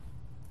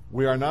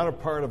We are not a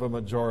part of a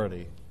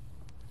majority,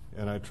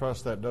 and I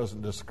trust that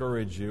doesn't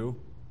discourage you.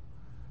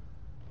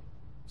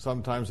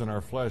 Sometimes in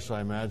our flesh,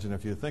 I imagine,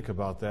 if you think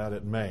about that,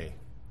 it may.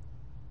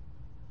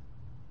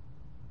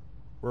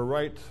 We're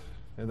right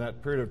in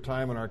that period of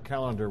time in our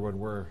calendar when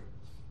we're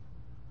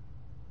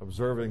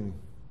observing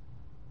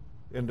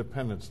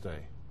Independence Day,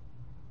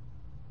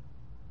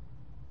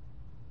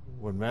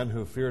 when men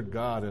who feared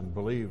God and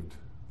believed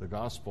the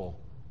gospel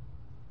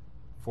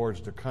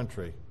forged a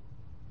country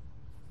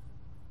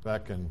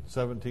back in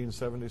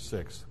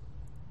 1776.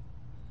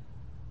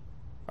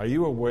 Are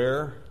you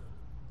aware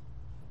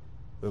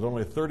that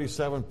only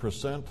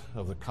 37%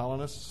 of the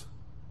colonists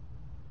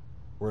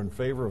were in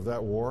favor of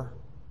that war?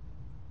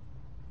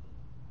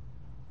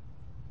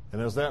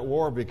 And as that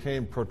war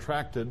became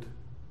protracted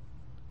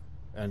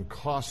and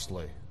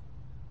costly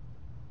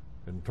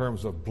in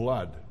terms of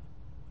blood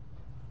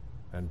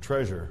and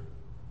treasure,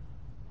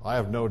 I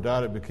have no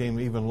doubt it became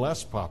even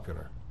less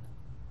popular.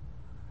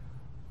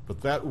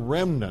 But that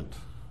remnant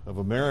of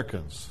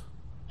Americans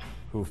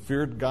who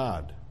feared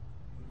God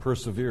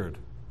persevered.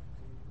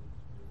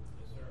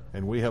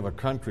 And we have a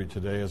country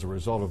today as a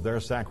result of their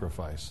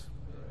sacrifice.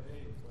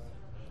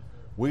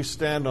 We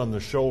stand on the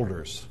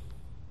shoulders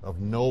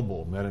of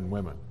noble men and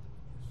women,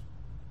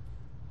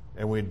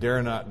 and we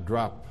dare not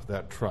drop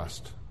that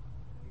trust.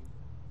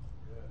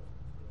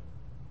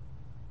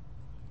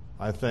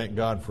 I thank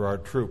God for our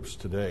troops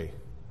today.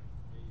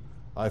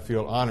 I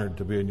feel honored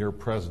to be in your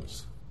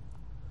presence.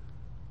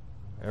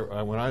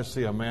 When I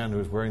see a man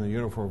who's wearing the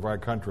uniform of our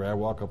country, I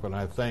walk up and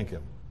I thank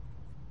him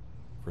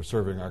for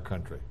serving our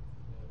country.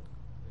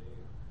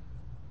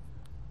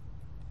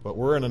 But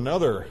we're in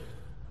another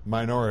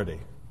minority.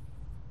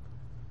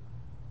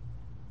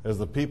 As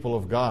the people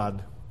of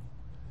God,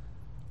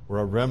 we're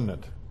a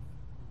remnant.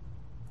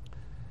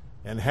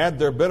 And had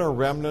there been a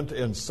remnant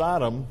in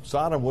Sodom,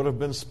 Sodom would have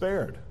been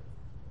spared.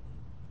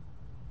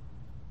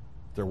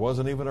 There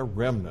wasn't even a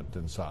remnant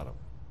in Sodom.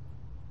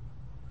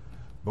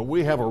 But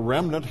we have a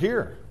remnant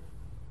here.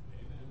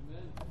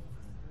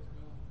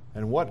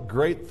 And what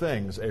great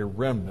things a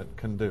remnant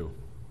can do.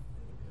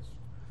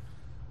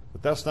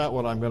 But that's not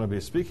what I'm going to be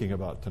speaking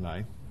about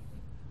tonight.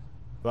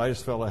 But I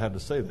just felt I had to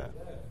say that.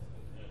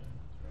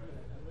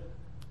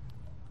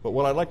 But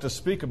what I'd like to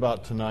speak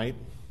about tonight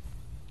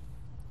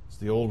is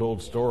the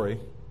old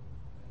story.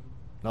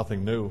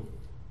 Nothing new.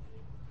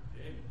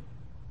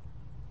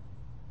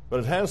 But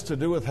it has to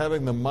do with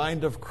having the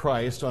mind of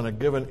Christ on a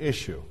given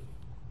issue.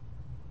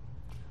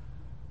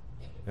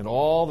 In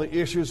all the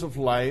issues of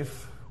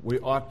life, we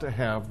ought to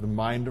have the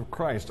mind of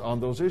Christ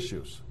on those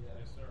issues.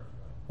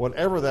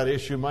 Whatever that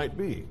issue might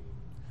be.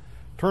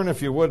 Turn,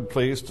 if you would,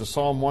 please, to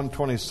Psalm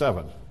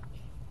 127.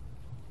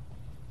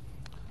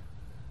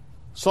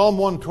 Psalm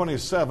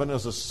 127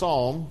 is a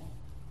psalm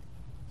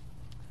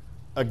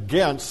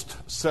against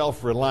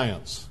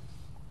self-reliance.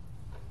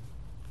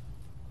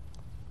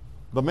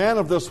 The man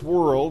of this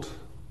world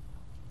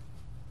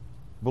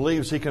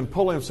believes he can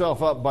pull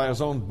himself up by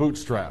his own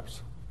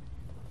bootstraps.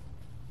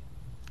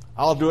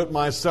 I'll do it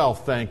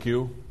myself, thank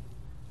you.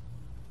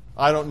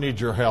 I don't need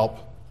your help.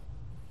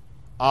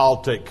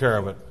 I'll take care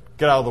of it.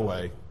 Get out of the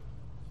way.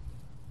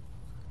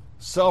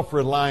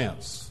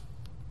 Self-reliance,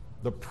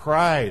 the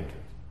pride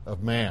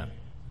of man.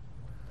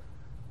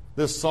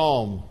 This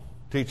psalm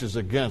teaches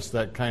against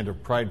that kind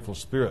of prideful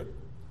spirit.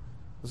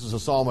 This is a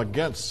psalm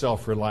against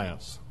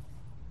self-reliance.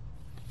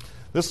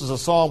 This is a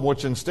psalm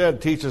which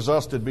instead teaches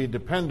us to be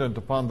dependent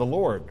upon the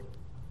Lord.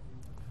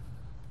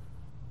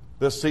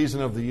 This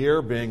season of the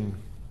year, being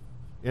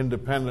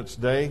Independence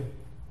Day,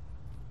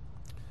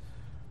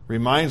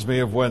 reminds me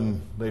of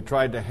when they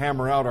tried to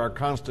hammer out our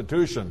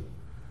Constitution,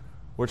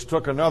 which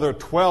took another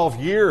 12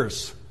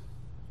 years.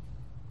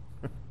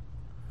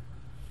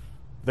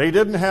 They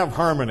didn't have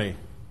harmony.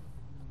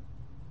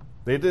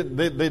 They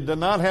did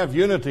not have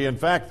unity. In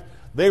fact,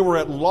 they were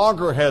at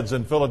loggerheads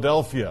in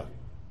Philadelphia.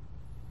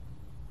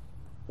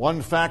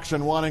 One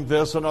faction wanting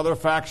this, another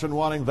faction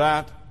wanting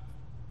that.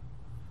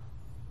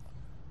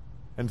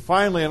 And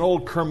finally, an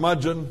old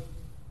curmudgeon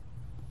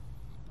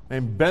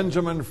named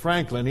Benjamin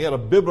Franklin. He had a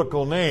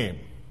biblical name.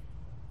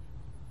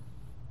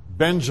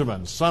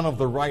 Benjamin, son of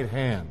the right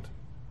hand,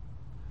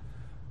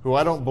 who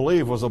I don't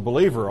believe was a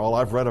believer, all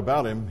I've read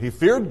about him. He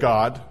feared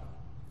God,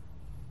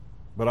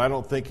 but I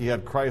don't think he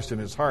had Christ in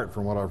his heart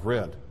from what I've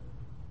read.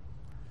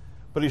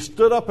 But he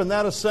stood up in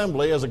that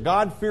assembly as a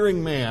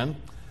God-fearing man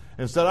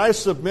and said, I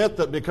submit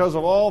that because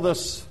of all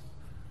this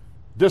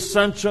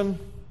dissension,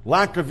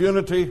 lack of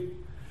unity,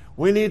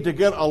 we need to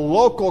get a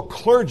local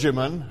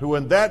clergyman who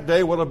in that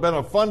day would have been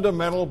a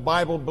fundamental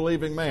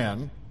Bible-believing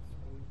man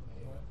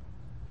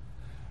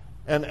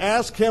and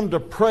ask him to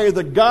pray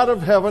the God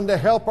of heaven to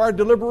help our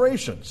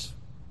deliberations.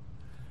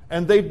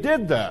 And they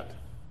did that.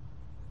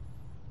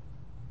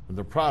 And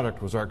the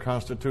product was our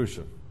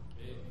Constitution,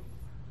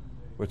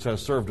 which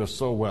has served us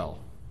so well.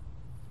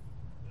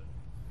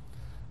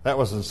 That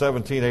was in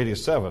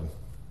 1787.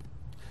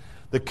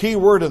 The key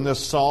word in this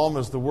psalm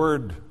is the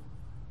word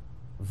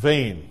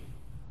vain.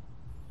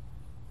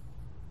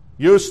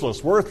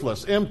 Useless,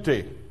 worthless,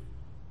 empty.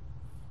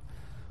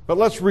 But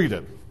let's read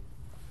it.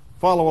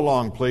 Follow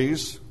along,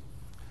 please.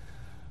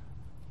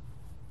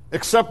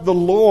 Except the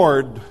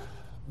Lord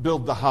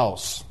build the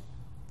house,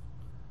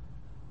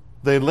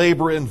 they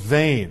labor in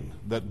vain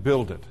that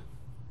build it.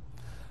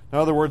 In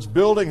other words,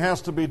 building has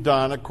to be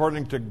done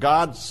according to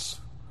God's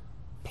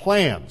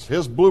plans,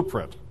 His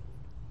blueprint.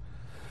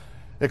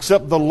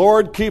 Except the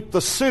Lord keep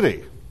the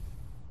city,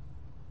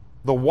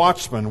 the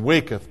watchman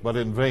waketh but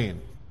in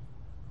vain.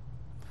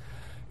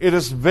 It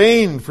is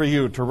vain for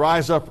you to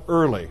rise up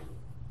early,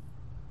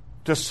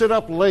 to sit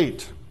up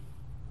late,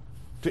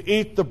 to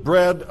eat the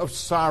bread of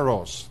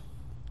sorrows,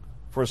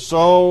 for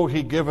so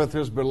He giveth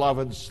His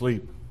beloved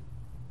sleep.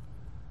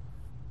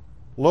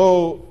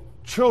 Lo,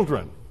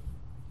 children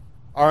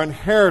are an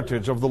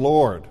heritage of the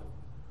Lord,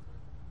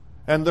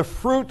 and the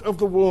fruit of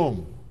the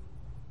womb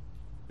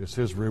is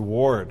His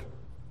reward.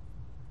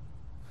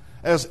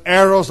 As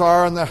arrows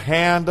are in the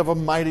hand of a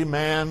mighty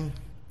man,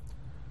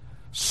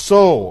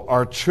 so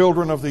are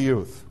children of the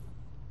youth.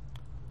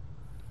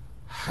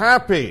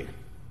 Happy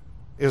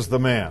is the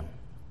man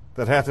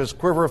that hath his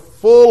quiver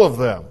full of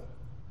them.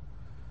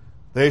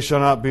 They shall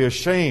not be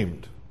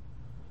ashamed,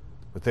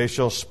 but they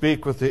shall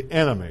speak with the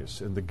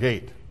enemies in the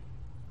gate.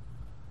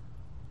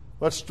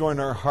 Let's join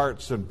our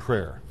hearts in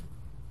prayer.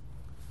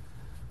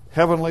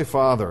 Heavenly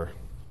Father,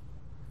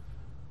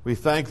 we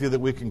thank Thee that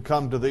we can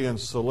come to Thee and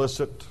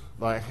solicit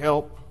Thy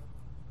help.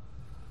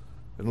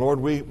 And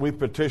Lord, we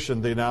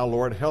petition Thee now,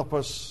 Lord, help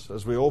us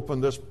as we open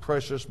this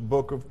precious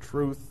book of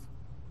truth.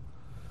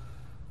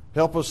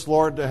 Help us,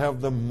 Lord, to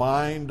have the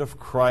mind of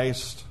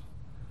Christ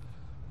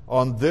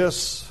on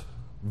this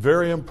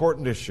very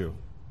important issue.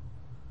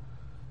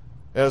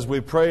 As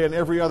we pray in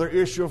every other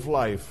issue of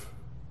life,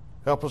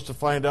 help us to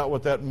find out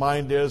what that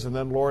mind is, and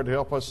then, Lord,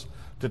 help us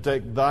to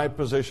take Thy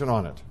position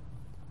on it.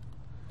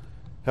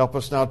 Help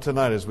us now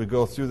tonight as we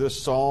go through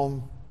this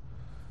psalm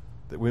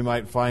that we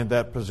might find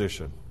that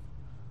position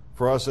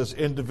for us as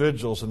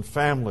individuals and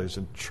families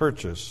and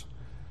churches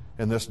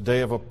in this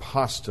day of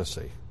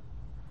apostasy.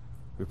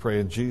 We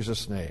pray in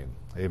Jesus' name.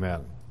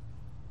 Amen.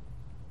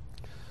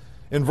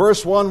 In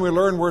verse 1, we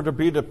learn we're to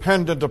be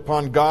dependent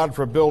upon God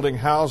for building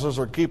houses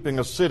or keeping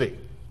a city.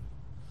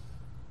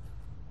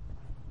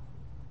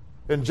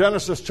 In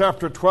Genesis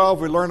chapter 12,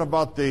 we learn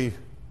about the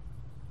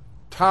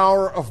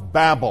Tower of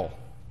Babel.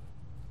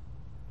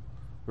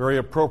 Very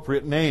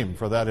appropriate name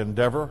for that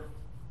endeavor.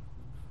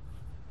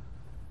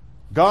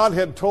 God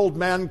had told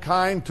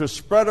mankind to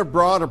spread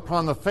abroad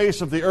upon the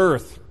face of the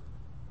earth.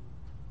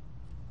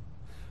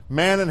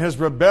 Man in his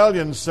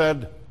rebellion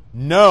said,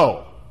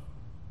 no.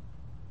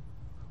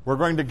 We're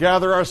going to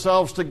gather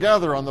ourselves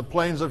together on the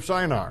plains of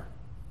Shinar.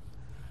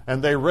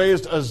 And they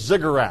raised a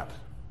ziggurat.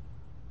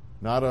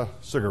 Not a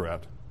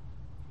cigarette.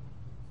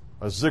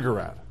 A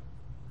ziggurat.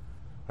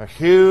 A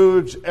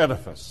huge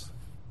edifice.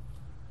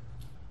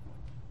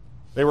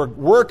 They were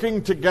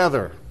working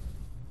together,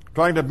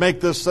 trying to make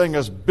this thing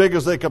as big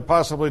as they could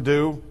possibly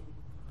do.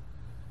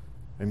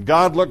 And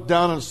God looked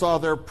down and saw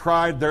their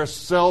pride, their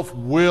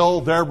self-will,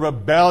 their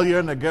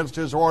rebellion against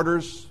His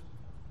orders,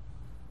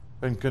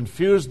 and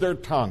confused their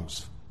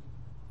tongues.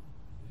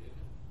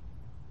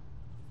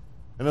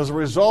 And as a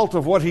result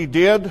of what He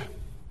did,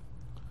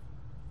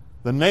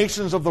 the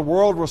nations of the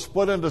world were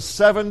split into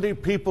 70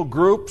 people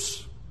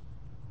groups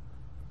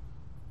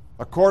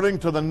according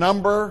to the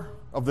number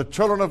of the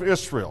children of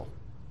Israel.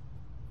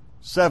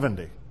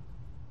 70. You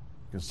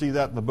can see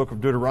that in the book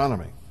of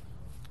Deuteronomy.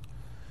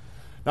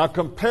 Now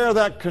compare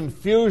that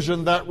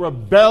confusion, that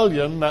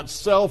rebellion, that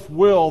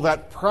self-will,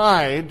 that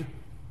pride,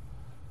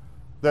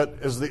 that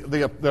is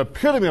the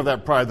epitome of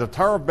that pride. The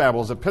Tower of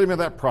Babel is the epitome of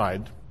that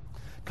pride.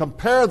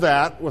 Compare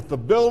that with the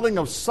building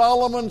of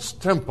Solomon's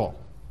temple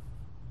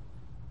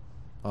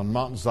on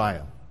Mount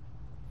Zion.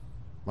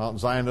 Mount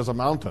Zion is a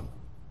mountain.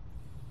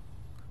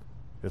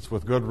 It's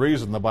with good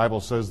reason the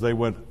Bible says they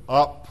went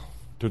up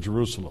to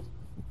Jerusalem.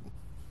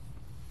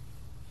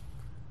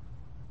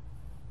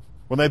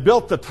 When they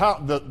built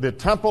the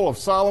Temple of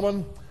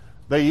Solomon,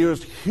 they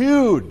used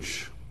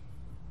huge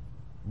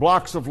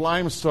blocks of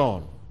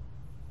limestone,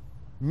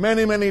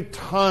 many, many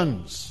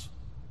tons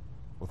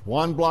with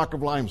one block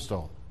of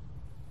limestone,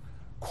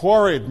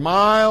 quarried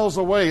miles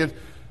away.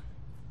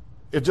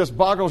 It just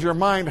boggles your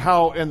mind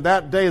how in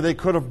that day they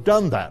could have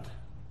done that,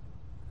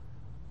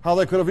 how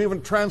they could have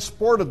even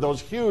transported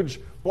those huge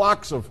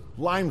blocks of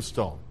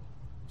limestone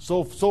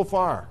so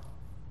far.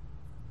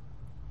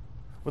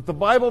 But the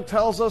Bible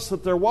tells us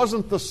that there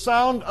wasn't the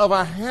sound of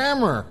a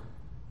hammer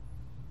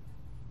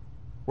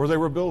where they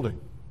were building.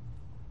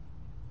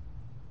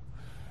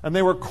 And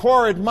they were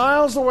quarried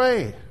miles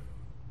away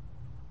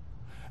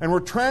and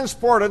were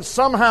transported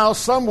somehow,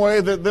 some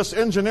way. That this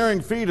engineering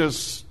feat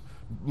is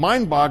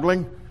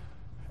mind-boggling.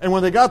 And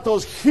when they got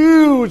those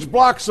huge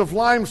blocks of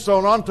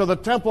limestone onto the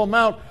Temple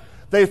Mount,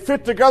 they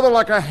fit together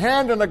like a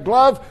hand and a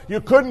glove.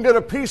 You couldn't get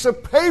a piece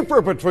of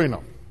paper between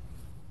them.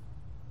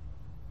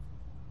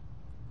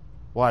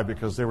 Why?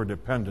 Because they were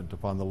dependent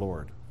upon the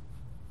Lord.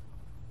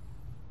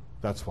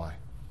 That's why.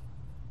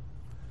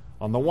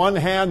 On the one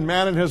hand,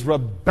 man in his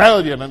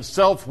rebellion and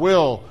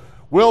self-will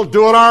we'll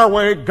do it our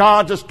way.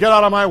 God, just get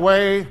out of my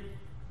way.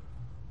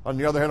 On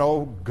the other hand,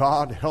 oh,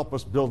 God, help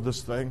us build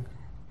this thing.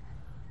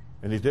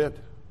 And he did.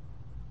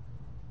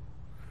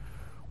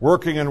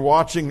 Working and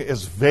watching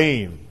is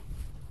vain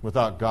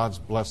without God's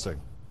blessing.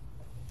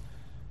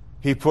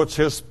 He puts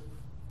his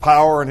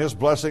power and his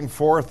blessing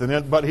forth,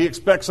 but he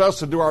expects us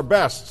to do our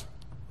best.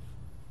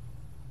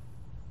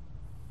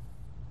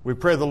 We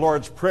pray the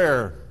Lord's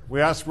Prayer.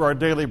 We ask for our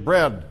daily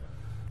bread.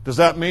 Does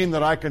that mean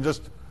that I can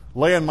just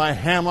lay in my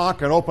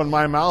hammock and open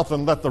my mouth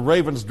and let the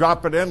ravens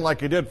drop it in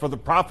like he did for the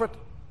prophet?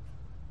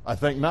 I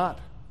think not.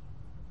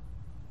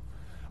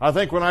 I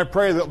think when I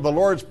pray the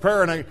Lord's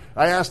Prayer and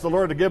I ask the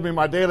Lord to give me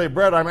my daily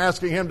bread, I'm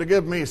asking him to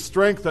give me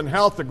strength and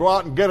health to go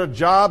out and get a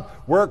job,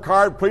 work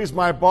hard, please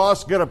my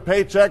boss, get a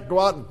paycheck, go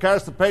out and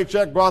cash the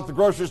paycheck, go out to the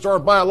grocery store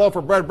and buy a loaf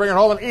of bread, bring it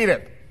home and eat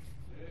it.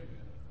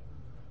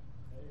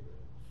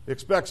 He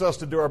expects us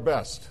to do our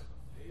best.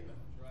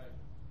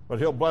 But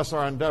he'll bless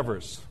our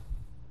endeavors.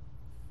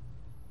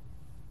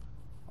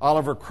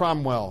 Oliver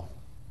Cromwell,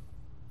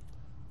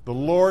 the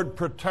Lord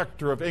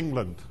Protector of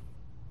England,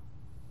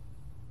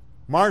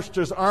 marched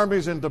his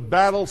armies into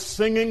battle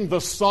singing the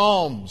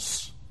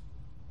Psalms.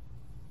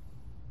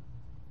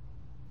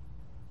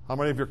 How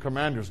many of your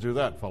commanders do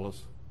that,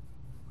 fellas?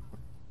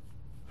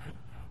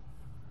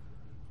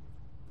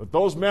 But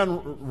those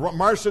men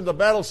marched into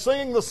battle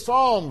singing the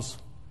Psalms.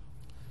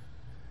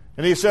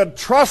 And he said,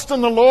 trust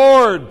in the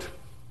Lord,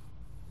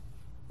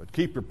 but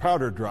keep your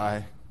powder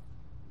dry.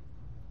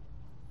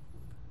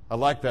 I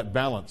like that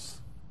balance.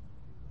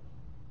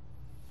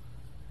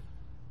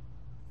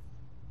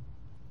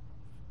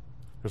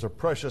 There's a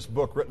precious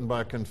book written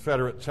by a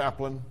Confederate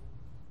chaplain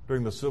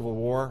during the Civil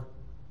War.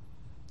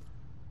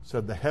 It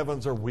said, the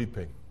heavens are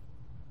weeping.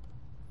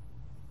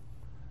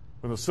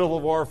 When the Civil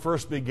War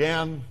first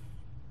began,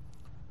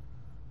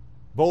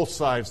 both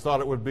sides thought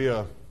it would be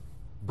a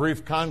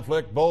brief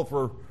conflict. Both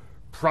were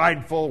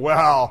prideful.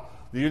 Well,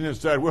 the Union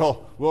said,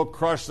 we'll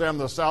crush them.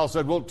 The South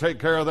said, we'll take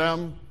care of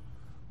them.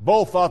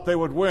 Both thought they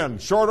would win.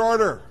 Short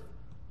order.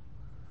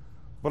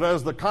 But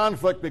as the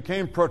conflict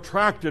became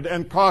protracted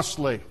and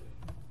costly,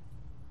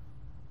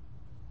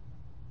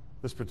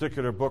 this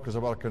particular book is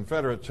about a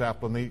Confederate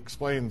chaplain. He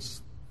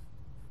explains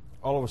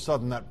all of a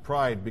sudden that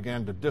pride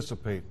began to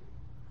dissipate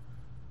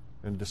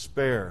and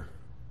despair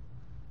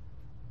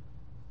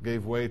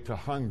gave way to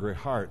hungry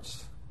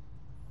hearts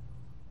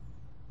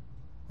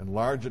and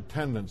large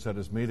attendance at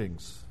his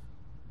meetings.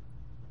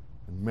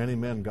 And many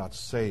men got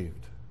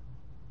saved.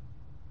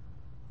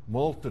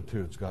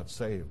 Multitudes got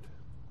saved.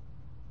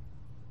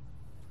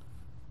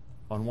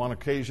 On one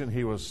occasion,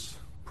 he was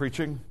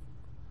preaching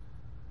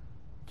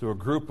to a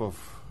group of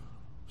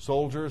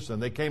soldiers,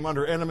 and they came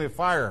under enemy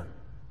fire.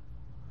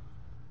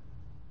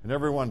 And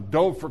everyone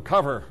dove for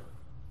cover.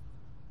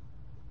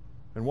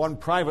 And one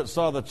private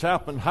saw the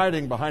chaplain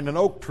hiding behind an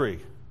oak tree.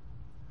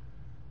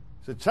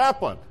 He said,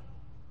 Chaplain,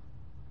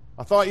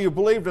 I thought you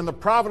believed in the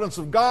providence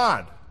of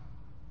God.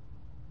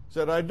 He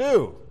said, I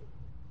do.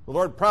 The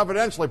Lord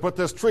providentially put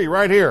this tree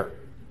right here.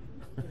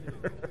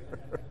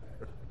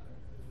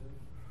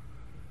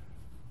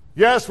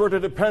 Yes, we're to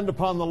depend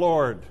upon the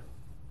Lord,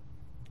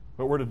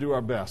 but we're to do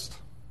our best.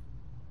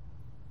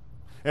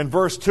 In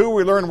verse 2,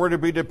 we learn we're to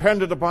be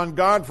dependent upon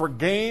God for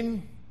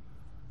gain,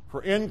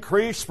 for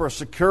increase, for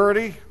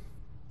security.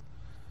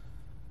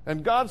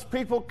 And God's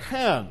people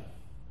can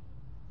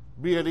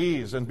be at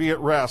ease and be at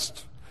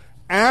rest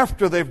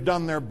after they've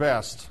done their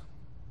best.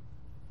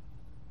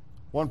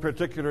 One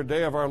particular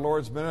day of our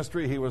Lord's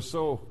ministry, he was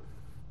so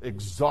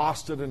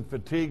exhausted and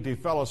fatigued, he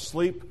fell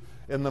asleep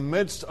in the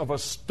midst of a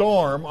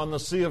storm on the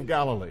Sea of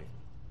Galilee.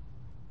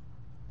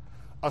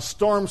 A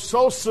storm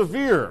so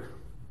severe,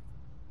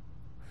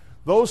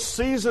 those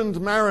seasoned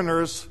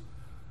mariners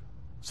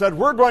said,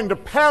 we're going to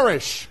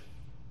perish.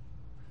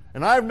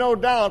 And I have no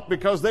doubt,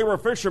 because they were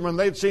fishermen,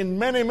 they'd seen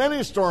many,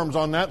 many storms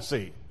on that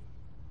sea.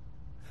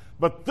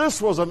 But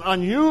this was an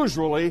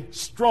unusually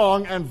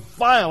strong and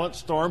violent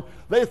storm.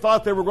 They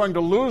thought they were going to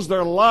lose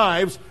their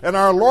lives, and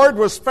our Lord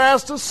was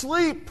fast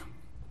asleep.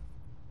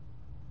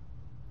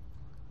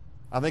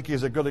 I think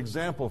he's a good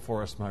example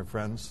for us, my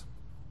friends.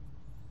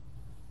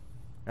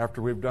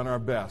 After we've done our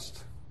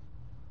best,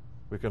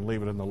 we can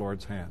leave it in the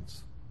Lord's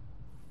hands.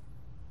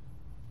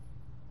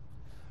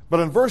 But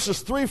in verses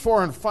 3,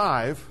 4, and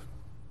 5,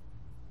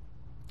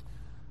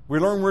 we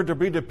learn we're to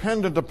be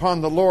dependent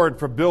upon the Lord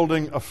for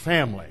building a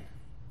family.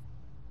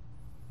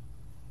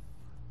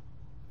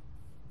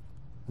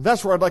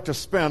 That's where I'd like to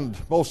spend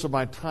most of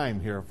my time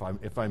here,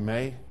 if I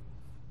may.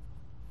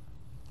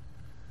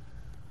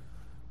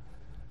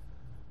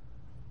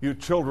 You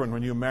children,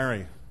 when you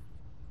marry,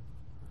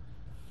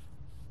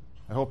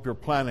 I hope you're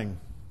planning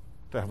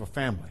to have a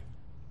family,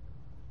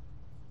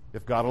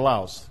 if God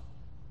allows.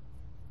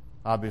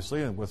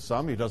 Obviously, and with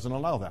some, He doesn't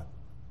allow that.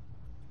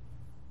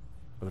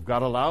 But if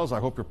God allows, I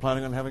hope you're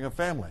planning on having a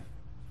family.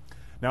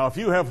 Now, if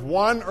you have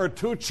 1 or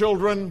 2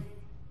 children,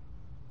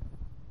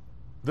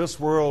 this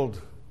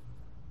world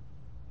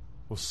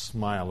will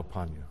smile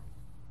upon you.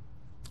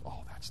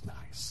 Oh, that's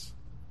nice.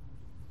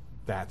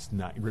 That's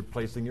not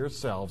replacing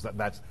yourselves.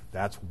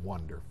 That's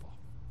wonderful.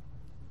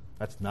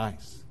 That's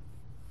nice.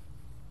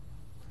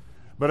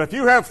 But if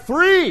you have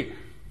 3,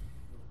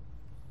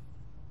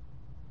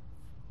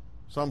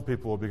 some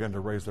people will begin to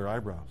raise their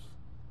eyebrows.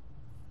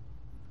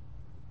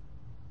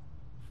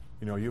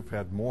 You know, you've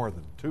had more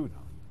than 2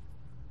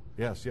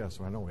 now. Yes,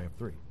 I know we have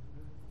 3.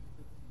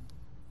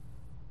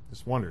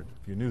 Just wondered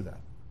if you knew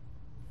that.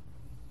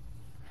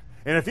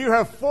 And if you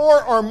have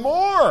 4 or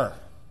more,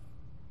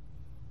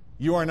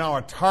 you are now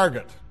a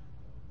target.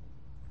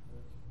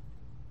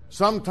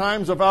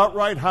 Sometimes of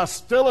outright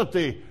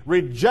hostility,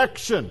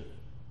 rejection.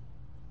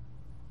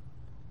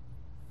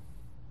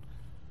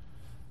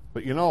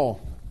 But you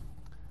know,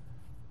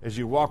 as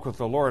you walk with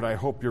the Lord, I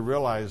hope you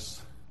realize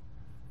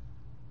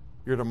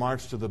you're to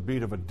march to the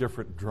beat of a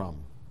different drum.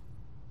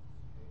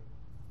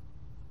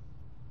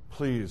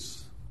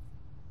 Please,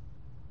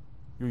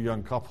 you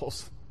young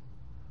couples,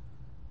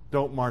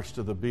 don't march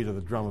to the beat of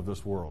the drum of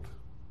this world.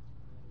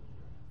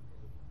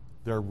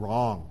 They're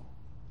wrong.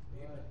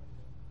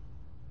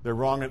 They're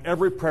wrong in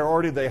every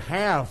priority they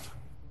have.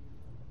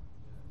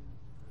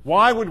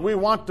 Why would we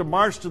want to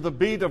march to the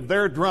beat of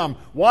their drum?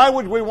 Why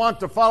would we want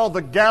to follow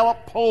the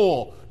Gallup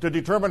poll to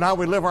determine how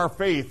we live our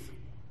faith?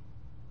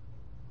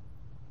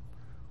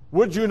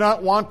 Would you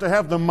not want to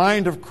have the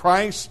mind of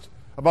Christ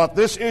about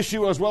this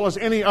issue as well as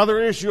any other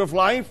issue of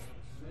life?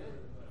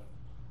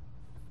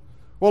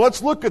 Well,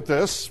 let's look at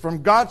this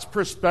from God's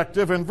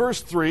perspective. In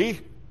verse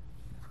 3,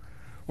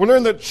 we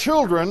learn that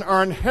children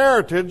are an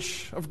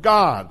heritage of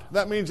God.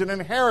 That means an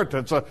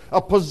inheritance,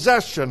 a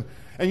possession.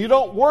 And you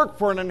don't work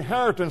for an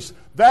inheritance.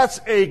 That's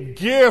a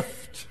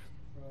gift.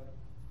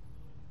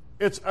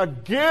 It's a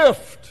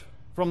gift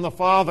from the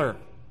Father.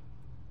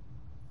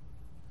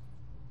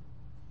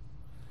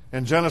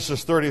 In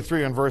Genesis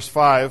 33 and verse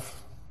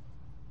 5,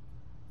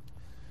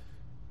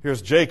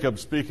 here's Jacob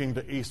speaking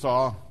to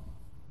Esau.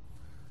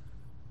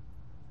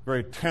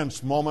 Very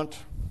tense moment.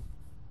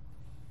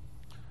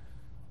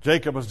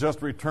 Jacob has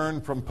just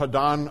returned from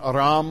Padan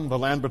Aram, the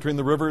land between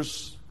the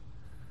rivers.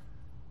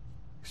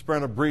 He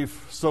spent a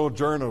brief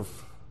sojourn of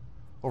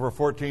over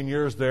 14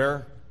 years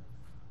there,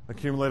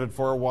 accumulated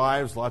 4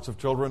 wives, lots of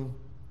children.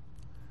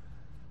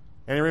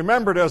 And he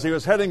remembered as he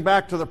was heading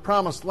back to the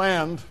promised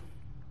land,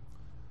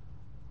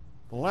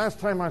 the last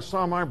time I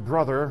saw my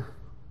brother,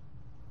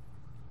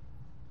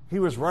 he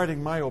was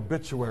writing my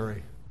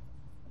obituary.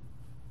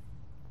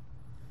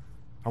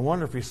 I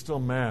wonder if he's still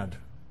mad.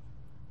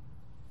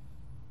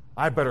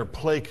 I better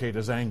placate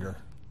his anger.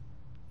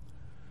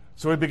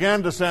 So he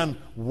began to send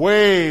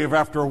wave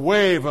after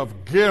wave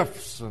of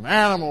gifts and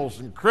animals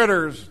and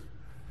critters.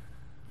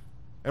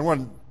 And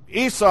when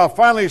Esau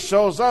finally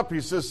shows up, he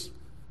says,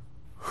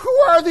 "Who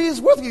are these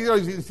with you?"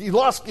 He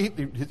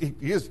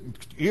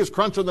is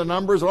crunching the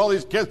numbers of all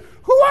these kids.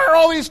 "Who are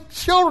all these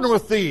children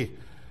with thee?"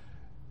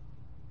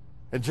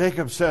 And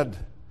Jacob said,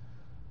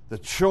 "The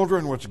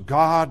children which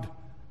God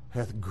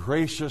hath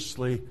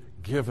graciously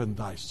given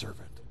thy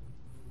servant."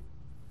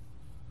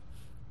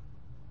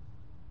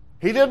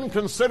 He didn't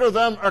consider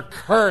them a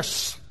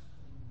curse.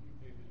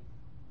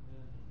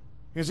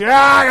 He said,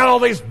 I got all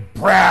these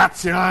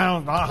brats, I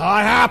don't know how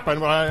it happened,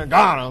 but I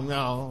got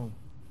them,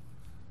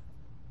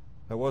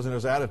 That wasn't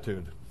his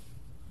attitude.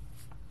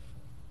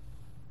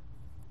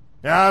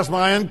 Yeah, it's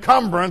my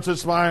encumbrance,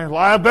 it's my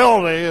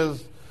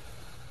liability.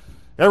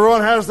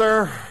 Everyone has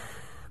their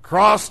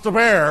cross to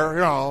bear,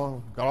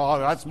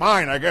 that's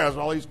mine, I guess,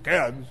 all these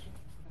kids.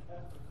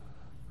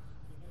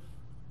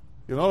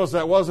 You notice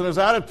that wasn't his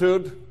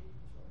attitude.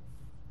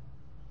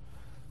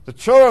 The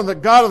children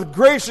that God hath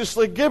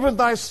graciously given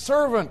thy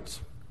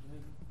servant.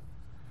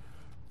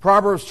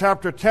 Proverbs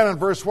chapter 10 and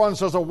verse 1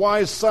 says, a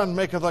wise son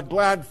maketh a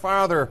glad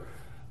father.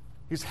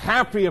 He's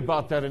happy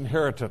about that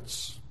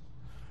inheritance.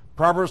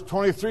 Proverbs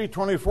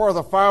 23:24,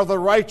 the father of the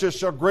righteous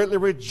shall greatly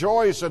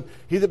rejoice, and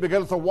he that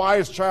begetteth a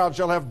wise child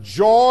shall have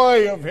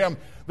joy of him.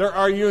 There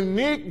are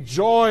unique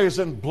joys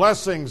and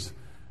blessings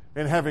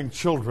in having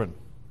children.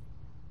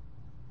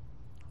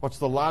 What's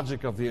the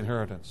logic of the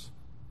inheritance?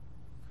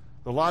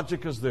 The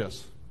logic is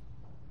this.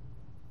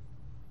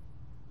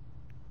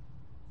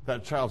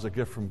 That child's a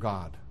gift from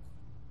God.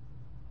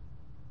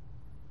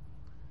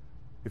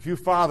 If you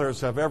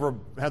fathers have ever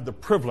had the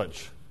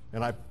privilege,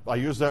 and I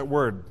use that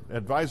word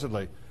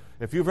advisedly,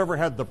 if you've ever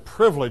had the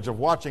privilege of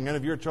watching any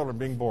of your children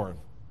being born,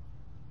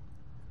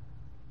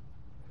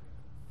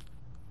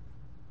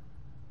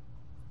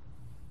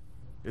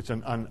 it's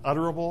an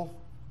unutterable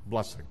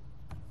blessing,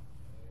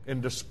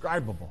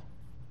 indescribable.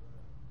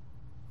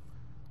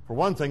 For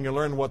one thing, you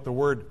learn what the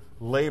word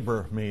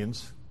labor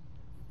means.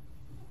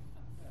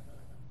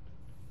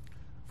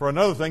 For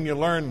another thing, you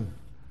learn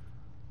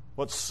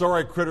what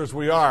sorry critters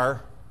we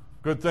are.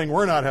 Good thing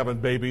we're not having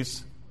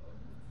babies.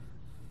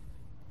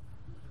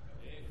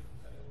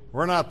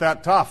 We're not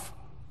that tough.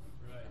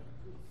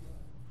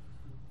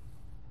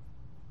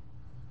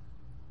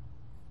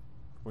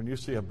 When you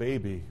see a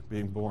baby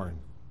being born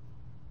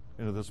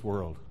into this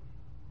world,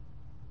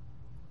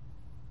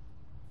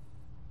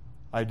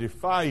 I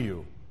defy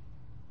you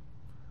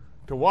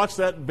to watch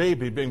that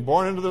baby being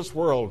born into this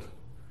world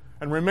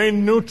and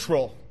remain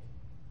neutral.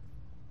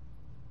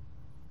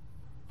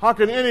 How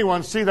can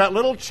anyone see that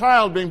little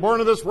child being born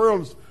into this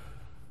world and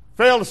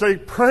fail to say,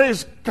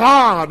 praise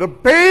God, a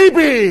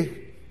baby?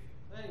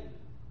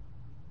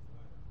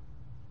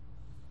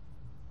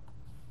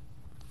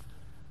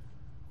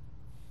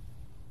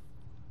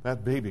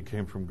 That baby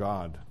came from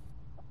God.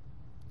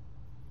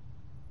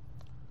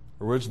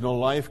 Original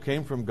life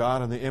came from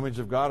God, and the image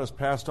of God is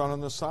passed on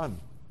in the Son.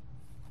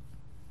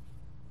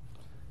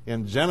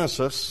 In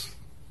Genesis,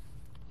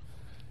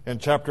 in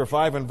chapter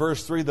 5 and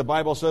verse 3, the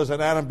Bible says,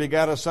 and Adam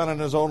begat a son in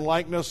his own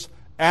likeness,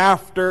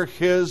 after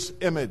his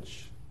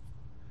image.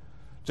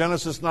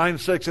 Genesis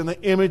 9:6, in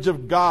the image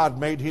of God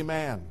made he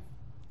man.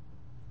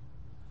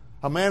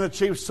 A man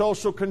achieved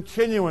social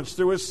continuance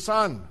through his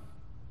son.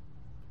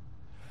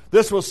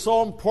 This was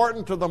so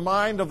important to the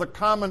mind of the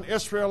common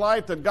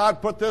Israelite that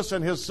God put this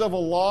in his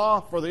civil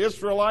law for the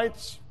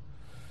Israelites.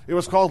 It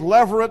was called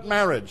levirate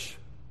marriage.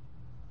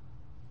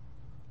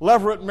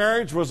 Levirate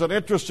marriage was an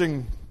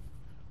interesting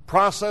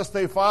process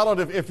they followed.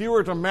 If you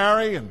were to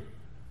marry and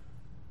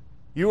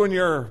you and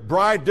your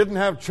bride didn't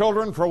have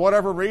children for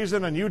whatever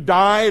reason and you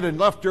died and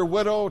left your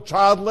widow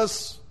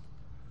childless,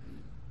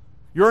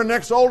 your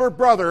next older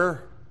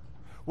brother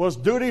was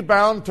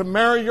duty-bound to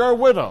marry your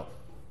widow.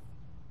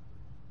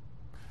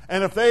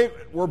 And if they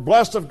were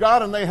blessed of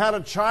God and they had a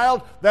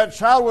child, that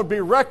child would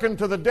be reckoned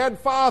to the dead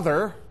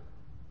father.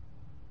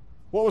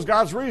 What was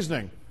God's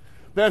reasoning?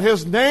 That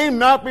his name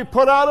not be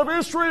put out of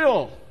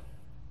Israel.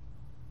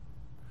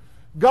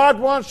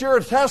 God wants your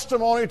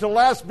testimony to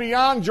last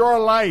beyond your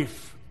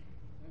life.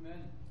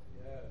 Amen.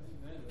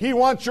 He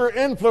wants your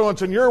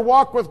influence and your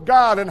walk with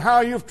God and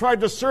how you've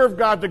tried to serve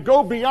God to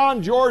go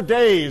beyond your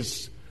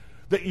days,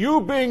 that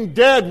you being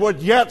dead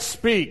would yet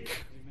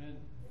speak.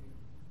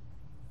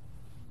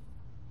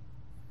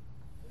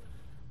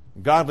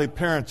 Godly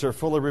parents are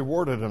fully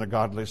rewarded in a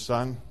godly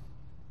son.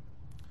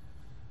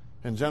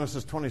 In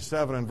Genesis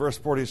 27 and verse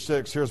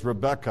 46, here's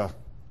Rebekah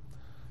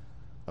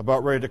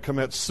about ready to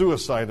commit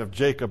suicide if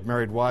Jacob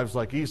married wives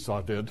like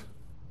Esau did.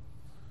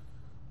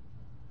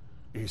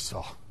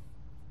 Esau.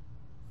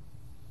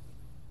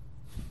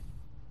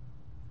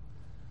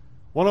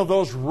 One of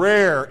those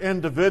rare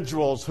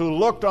individuals who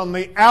looked on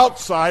the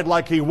outside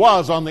like he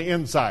was on the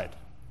inside.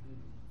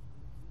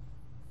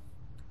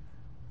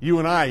 You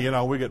and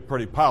I, we get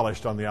pretty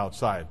polished on the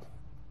outside,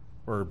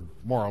 or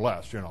more or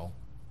less,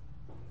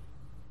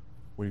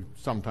 We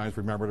sometimes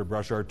remember to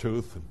brush our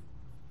tooth and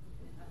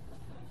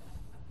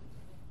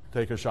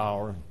take a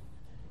shower and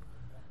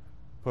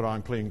put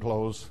on clean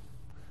clothes.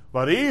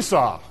 But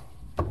Esau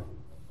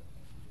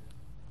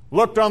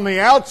looked on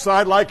the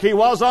outside like he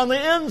was on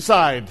the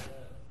inside.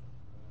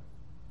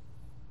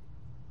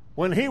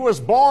 When he was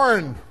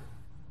born,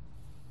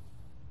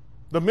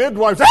 the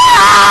midwife,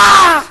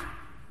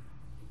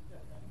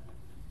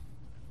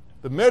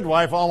 the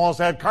midwife almost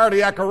had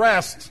cardiac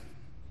arrest.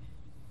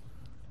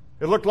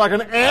 It looked like an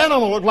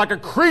animal, it looked like a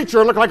creature,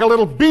 it looked like a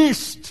little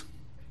beast.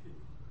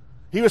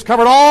 He was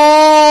covered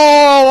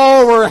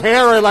all over,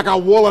 hairy like a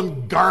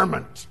woolen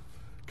garment.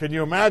 Can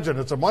you imagine?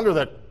 It's a wonder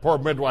that poor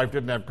midwife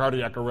didn't have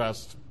cardiac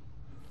arrest.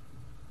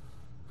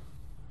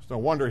 It's no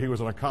wonder he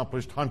was an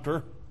accomplished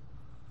hunter.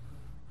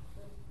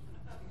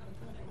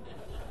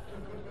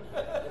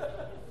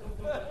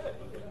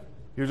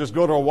 He would just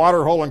go to a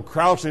water hole and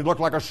crouch, and he'd look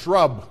like a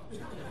shrub.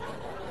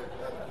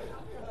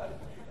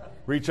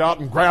 Reach out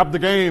and grab the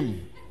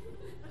game.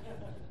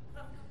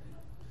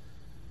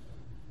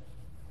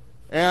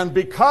 And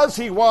because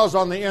he was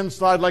on the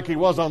inside like he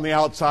was on the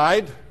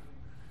outside,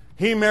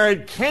 he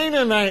married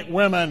Canaanite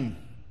women.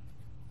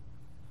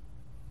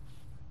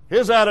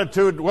 His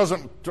attitude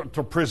wasn't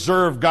to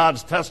preserve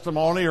God's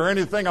testimony or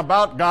anything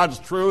about God's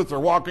truth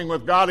or walking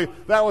with God.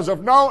 That was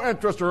of no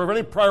interest or of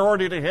any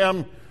priority to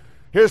him.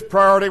 His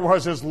priority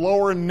was his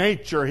lower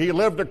nature. He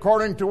lived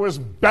according to his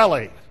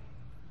belly.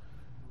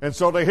 And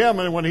so to him,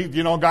 and when he,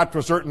 got to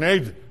a certain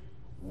age,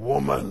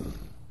 woman.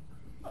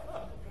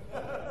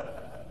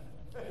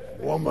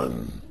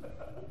 And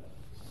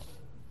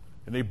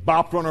he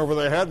bopped one over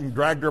the head and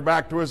dragged her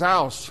back to his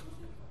house.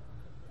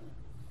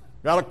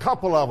 Got a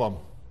couple of them.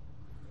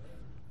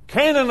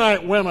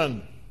 Canaanite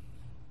women.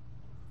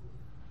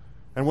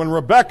 And when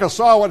Rebekah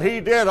saw what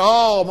he did,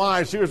 oh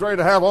my, she was ready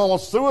to have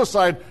almost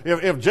suicide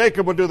if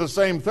Jacob would do the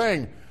same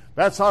thing.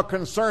 That's how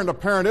concerned a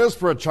parent is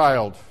for a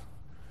child.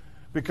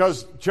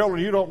 Because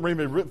children, you don't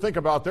really think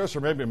about this,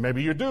 or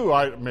maybe you do.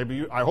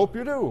 I hope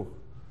you do.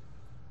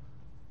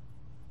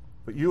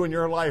 But you and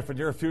your life and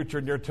your future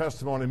and your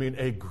testimony mean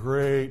a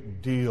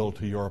great deal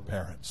to your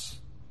parents.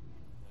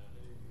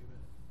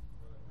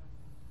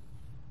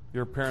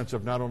 Your parents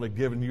have not only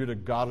given you to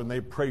God and they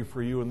pray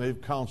for you and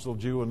they've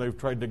counseled you and they've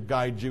tried to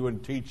guide you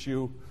and teach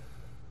you.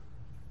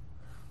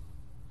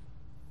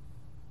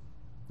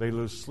 They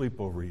lose sleep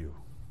over you.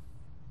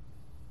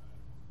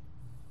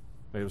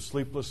 They have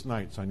sleepless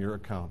nights on your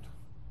account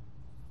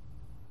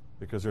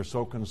because they're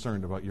so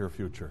concerned about your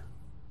future.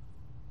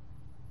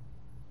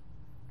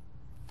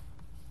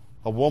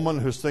 A woman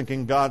who's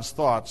thinking God's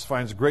thoughts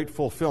finds great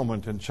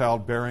fulfillment in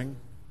childbearing,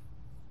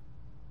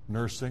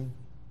 nursing,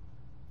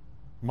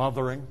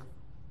 mothering.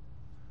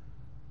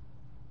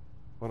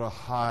 What a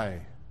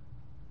high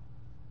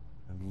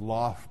and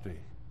lofty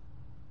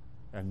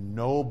and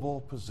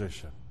noble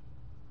position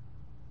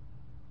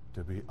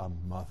to be a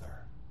mother.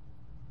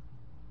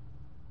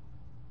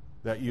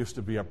 That used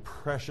to be a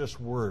precious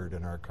word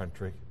in our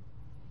country.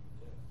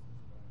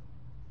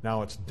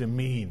 Now it's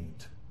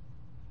demeaned.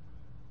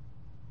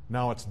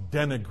 Now it's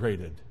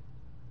denigrated.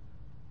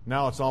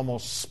 Now it's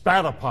almost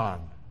spat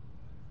upon.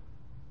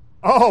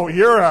 Oh,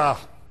 you're a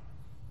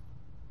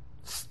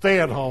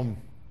stay-at-home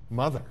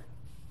mother.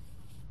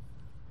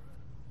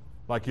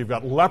 Like you've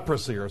got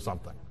leprosy or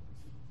something.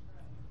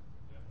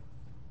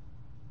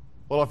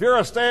 Well, if you're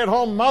a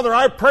stay-at-home mother,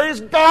 I praise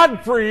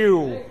God for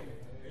you.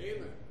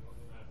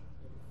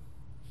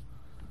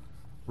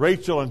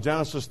 Rachel in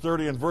Genesis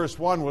 30 and verse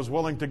 1 was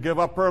willing to give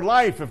up her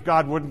life if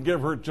God wouldn't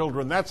give her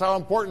children. That's how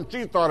important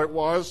she thought it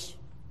was.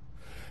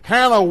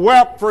 Hannah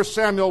wept, 1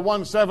 Samuel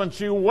 1:7.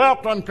 She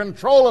wept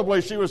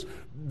uncontrollably. She was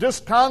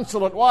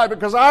disconsolate. Why?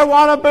 Because I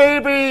want a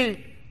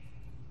baby.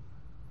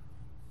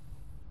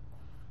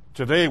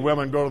 Today,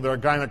 women go to their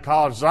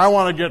gynecologist. I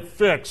want to get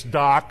fixed,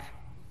 doc.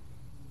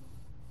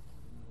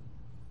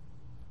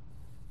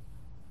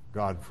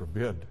 God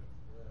forbid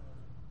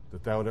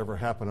that would ever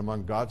happen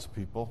among God's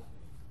people.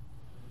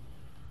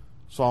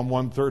 Psalm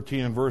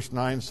 113 and verse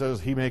 9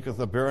 says, He maketh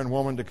a barren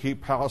woman to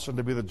keep house and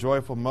to be the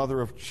joyful mother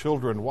of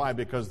children. Why?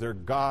 Because they're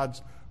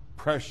God's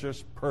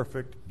precious,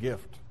 perfect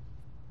gift.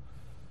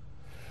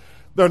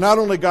 They're not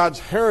only God's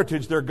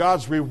heritage, they're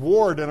God's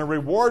reward. And a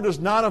reward is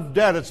not of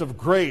debt, it's of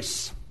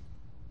grace.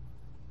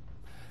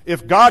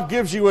 If God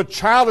gives you a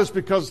child, it's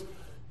because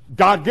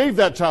God gave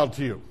that child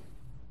to you.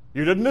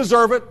 You didn't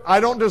deserve it. I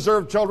don't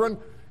deserve children.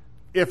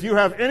 If you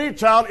have any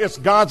child, it's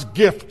God's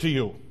gift to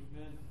you.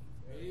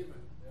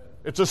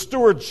 It's a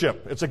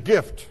stewardship. It's a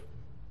gift.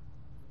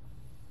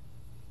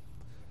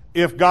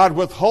 If God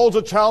withholds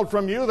a child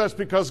from you, that's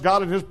because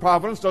God in His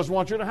providence doesn't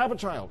want you to have a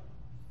child.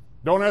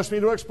 Don't ask me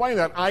to explain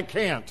that. I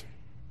can't.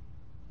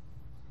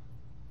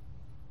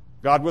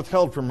 God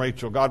withheld from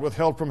Rachel. God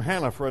withheld from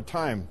Hannah for a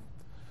time.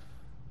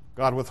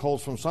 God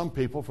withholds from some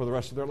people for the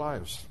rest of their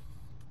lives.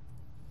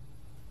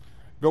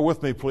 Go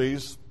with me,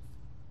 please,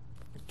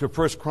 to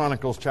 1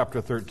 Chronicles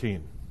chapter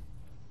 13.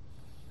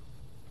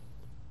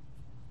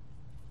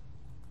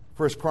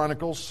 1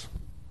 Chronicles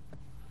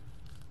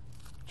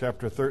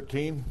chapter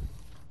 13.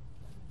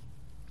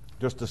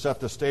 Just to set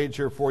the stage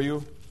here for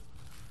you,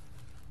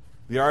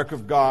 the Ark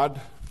of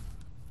God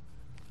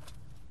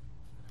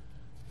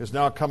is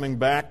now coming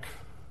back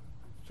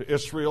to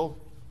Israel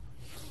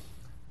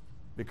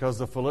because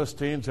the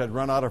Philistines had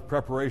run out of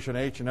Preparation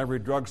H in every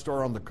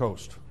drugstore on the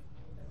coast.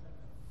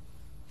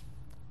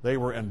 They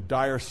were in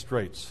dire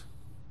straits.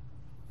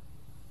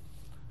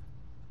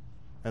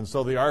 And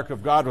so the Ark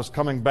of God was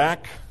coming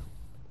back.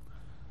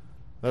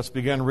 Let's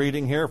begin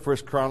reading here, 1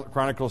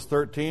 Chronicles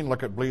 13.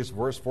 Look at, please,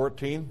 verse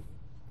 14.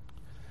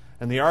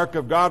 And the Ark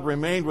of God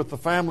remained with the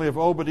family of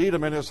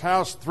Obed-Edom in his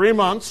house 3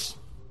 months.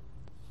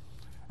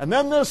 And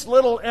then this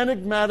little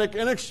enigmatic,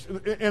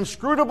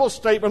 inscrutable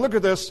statement, look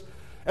at this.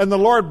 And the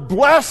Lord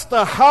blessed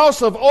the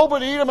house of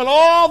Obed-Edom and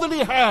all that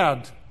he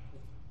had.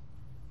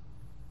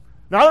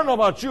 Now, I don't know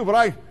about you, but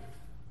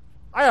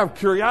I have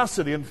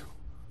curiosity and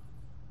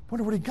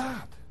wonder what he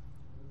got.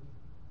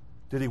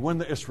 Did he win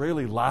the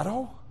Israeli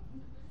lotto?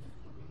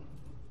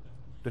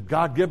 Did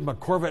God give him a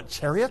Corvette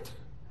chariot?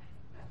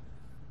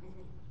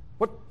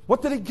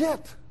 What did he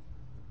get?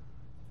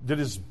 Did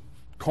his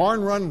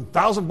corn run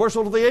 1,000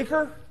 bushels to the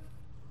acre?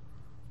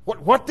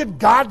 What did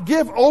God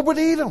give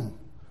Obed-Edom?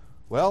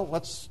 Well,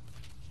 let's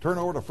turn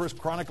over to 1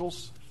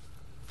 Chronicles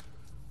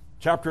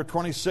chapter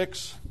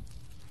 26,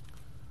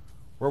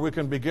 where we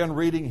can begin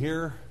reading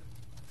here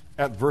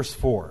at verse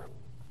 4.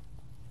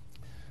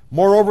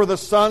 Moreover, the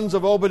sons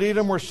of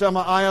Obed-Edom were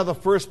Shemaiah the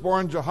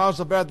firstborn,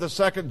 Jehozabad the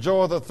second,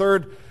 Joah the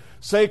third,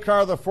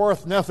 Sakar the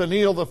fourth,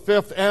 Nethaneel the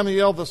fifth,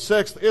 Amiel the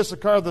sixth,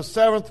 Issachar the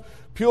seventh,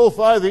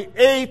 Pulthai the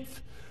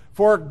eighth,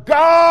 for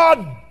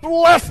God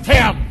blessed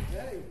him.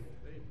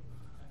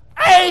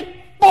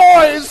 8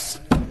 boys!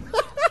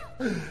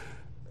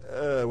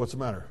 What's the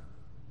matter?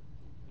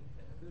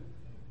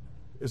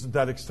 Isn't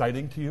that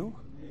exciting to you?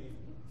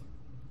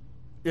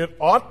 It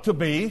ought to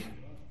be.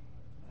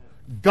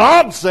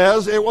 God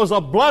says it was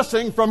a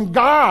blessing from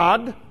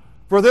God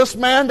for this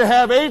man to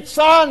have 8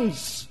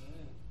 sons.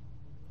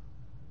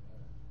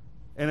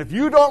 And if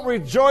you don't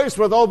rejoice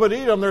with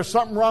Obed-Edom, there's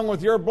something wrong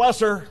with your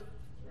blesser.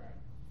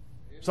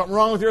 Something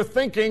wrong with your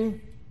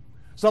thinking.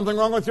 Something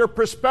wrong with your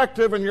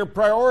perspective and your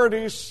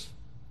priorities.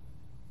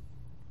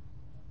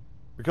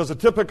 Because a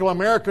typical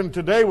American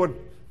today would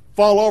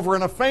fall over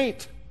in a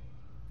faint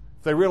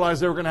if they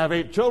realized they were going to have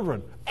 8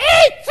 children. 8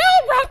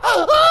 children!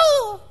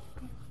 Oh!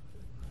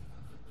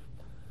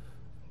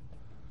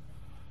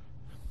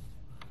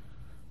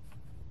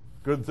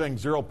 Good thing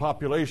zero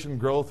population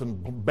growth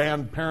and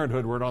Planned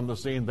Parenthood weren't on the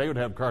scene. They would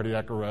have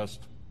cardiac arrest.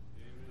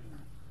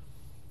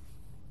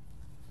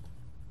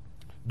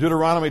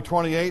 Deuteronomy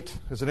 28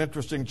 is an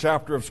interesting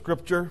chapter of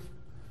Scripture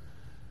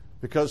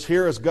because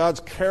here is God's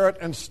carrot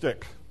and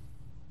stick.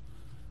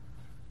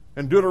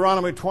 In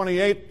Deuteronomy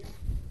 28,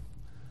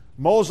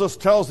 Moses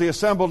tells the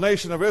assembled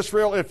nation of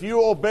Israel, if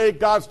you obey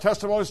God's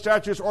testimonies,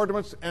 statutes,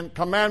 ordinances, and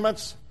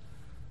commandments,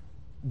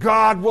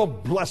 God will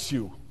bless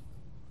you.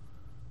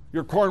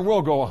 Your corn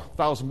will go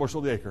 1,000 bushel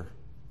the acre.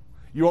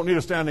 You won't need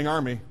a standing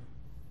army.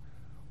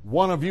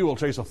 One of you will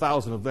chase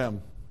 1,000 of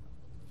them.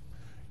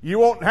 You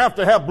won't have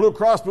to have Blue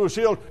Cross Blue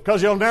Shield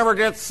because you'll never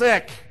get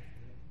sick.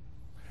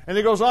 And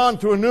he goes on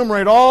to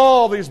enumerate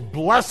all these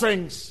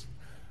blessings.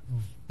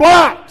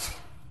 But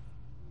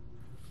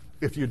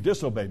if you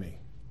disobey me,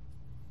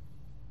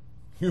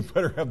 you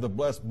better have the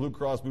blessed Blue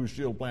Cross Blue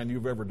Shield plan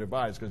you've ever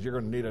devised because you're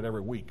going to need it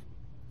every week.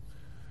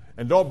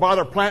 And don't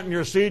bother planting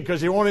your seed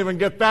because you won't even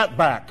get that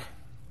back.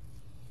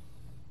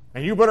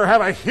 And you better have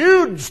a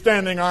huge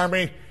standing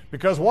army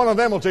because one of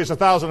them will chase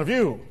 1,000 of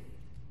you.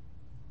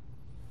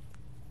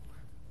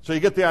 So you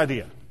get the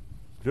idea.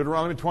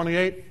 Deuteronomy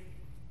 28,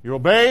 you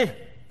obey,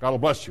 God will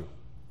bless you.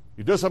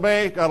 You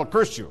disobey, God will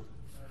curse you.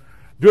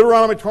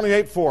 Deuteronomy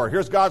 28:4.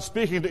 Here's God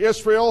speaking to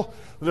Israel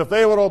that if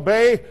they would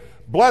obey,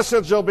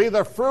 blessed shall be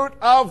the fruit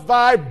of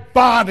thy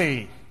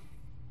body.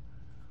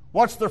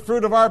 What's the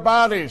fruit of our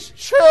bodies?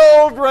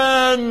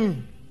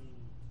 Children!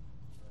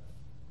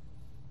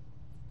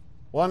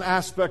 One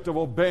aspect of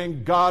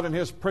obeying God and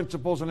His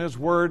principles and His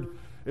Word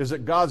is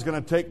that God's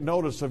going to take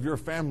notice of your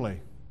family.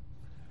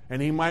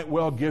 And He might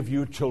well give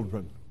you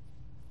children.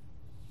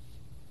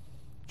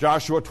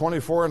 Joshua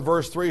 24 and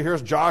verse 3,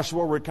 here's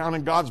Joshua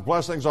recounting God's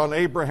blessings on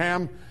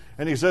Abraham.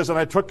 And he says, and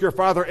I took your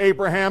father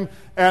Abraham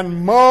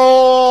and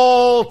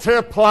multiplied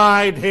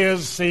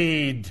his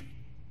seed.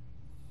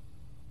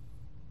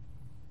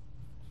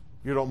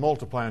 You don't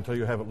multiply until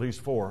you have at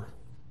least 4.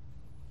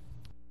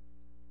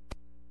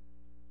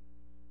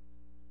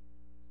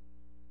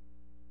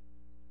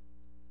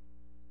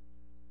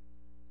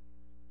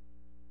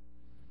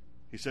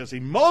 He says he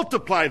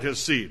multiplied his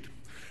seed.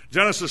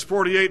 Genesis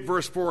 48,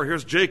 verse 4,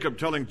 here's Jacob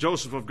telling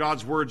Joseph of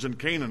God's words in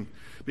Canaan.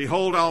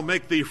 Behold, I'll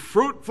make thee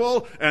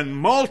fruitful and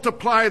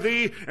multiply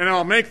thee, and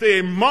I'll make thee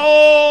a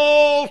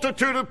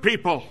multitude of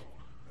people.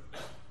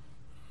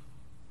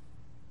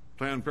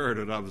 Planned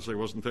Parenthood obviously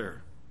wasn't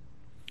there.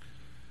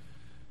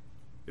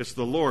 It's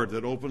the Lord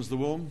that opens the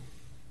womb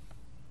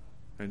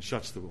and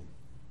shuts the womb.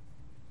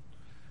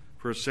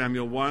 1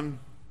 Samuel 1,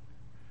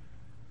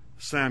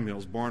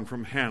 Samuel's born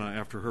from Hannah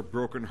after her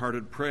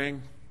broken-hearted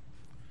praying.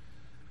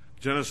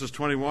 Genesis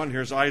 21,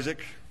 here's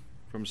Isaac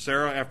from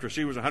Sarah after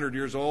she was 100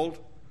 years old.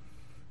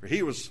 Or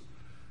he was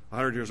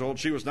 100 years old,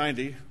 she was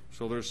 90,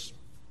 so there's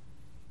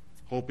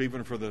hope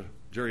even for the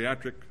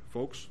geriatric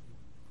folks.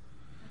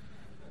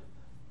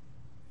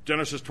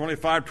 Genesis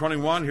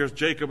 25:21, here's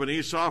Jacob and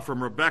Esau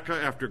from Rebekah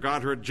after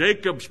God heard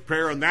Jacob's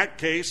prayer in that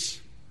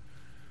case.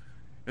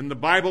 In the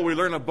Bible, we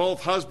learn of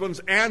both husbands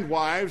and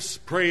wives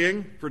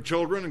praying for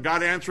children and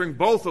God answering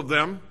both of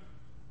them.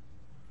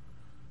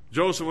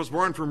 Joseph was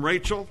born from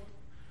Rachel.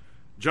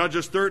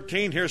 Judges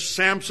 13, here's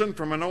Samson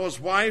from Manoah's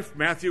wife.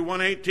 Matthew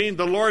 1:18,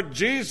 the Lord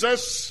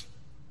Jesus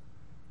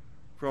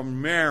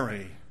from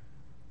Mary,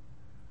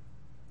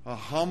 a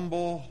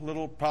humble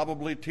little,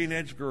 probably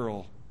teenage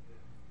girl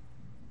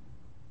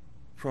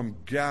from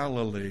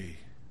Galilee.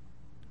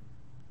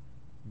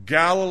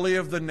 Galilee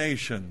of the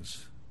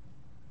nations.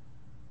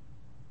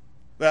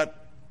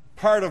 That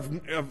part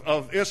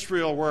of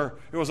Israel where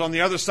it was on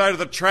the other side of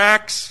the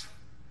tracks,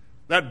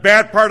 that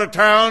bad part of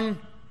town.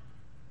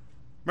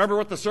 Remember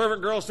what the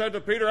servant girl said to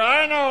Peter?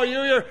 I know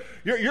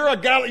you're a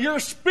Galilee. Your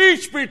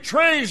speech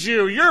betrays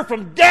you. You're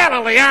from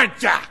Galilee,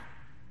 aren't you?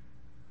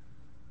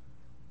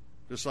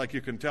 Just like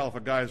you can tell if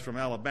a guy's from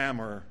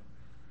Alabama or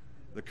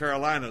the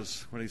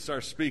Carolinas when he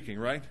starts speaking,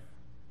 right?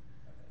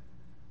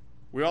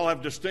 We all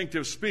have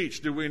distinctive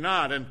speech, do we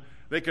not? And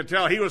they could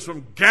tell he was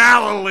from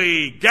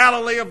Galilee,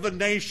 Galilee of the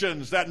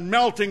nations, that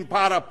melting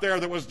pot up there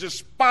that was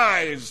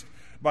despised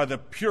by the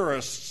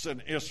purists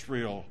in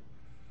Israel.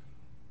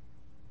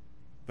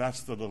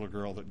 That's the little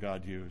girl that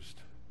God used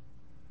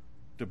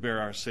to bear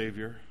our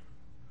Savior.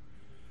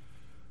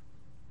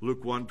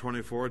 Luke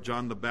 1:24,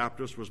 John the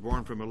Baptist was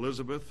born from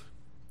Elizabeth.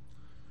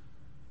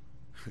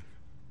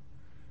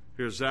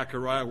 Here's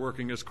Zechariah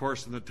working his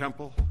course in the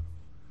temple,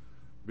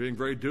 being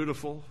very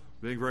dutiful,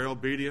 being very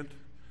obedient.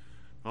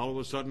 All of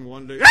a sudden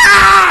one day,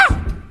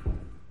 ah!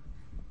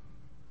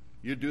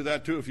 You'd do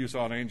that too if you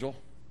saw an angel.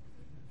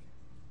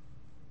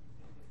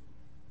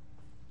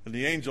 And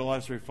the angel,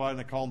 as we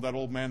finally calmed that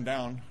old man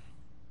down,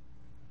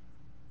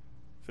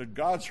 said,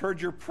 God's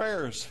heard your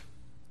prayers.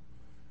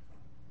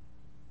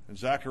 And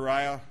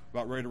Zechariah,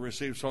 about ready to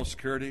receive Social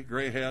Security,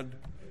 gray head,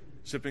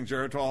 sipping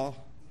Geritol.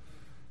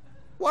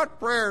 What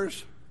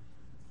prayers?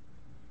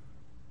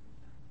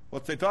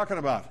 What's they talking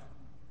about?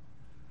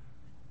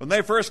 When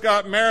they first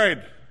got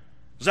married,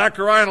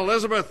 Zechariah and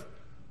Elizabeth,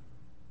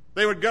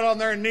 they would get on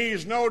their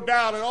knees, no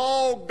doubt, and,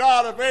 oh,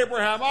 God of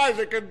Abraham,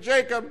 Isaac, and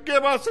Jacob,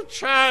 give us a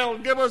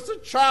child, give us a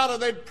child.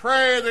 And they'd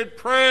pray, they'd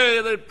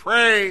pray, they'd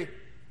pray.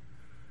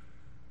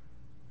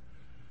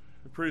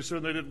 pretty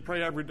soon they didn't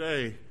pray every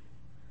day.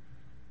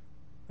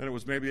 Then it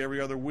was maybe every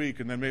other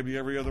week, and then maybe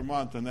every other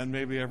month, and then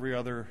maybe every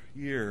other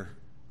year.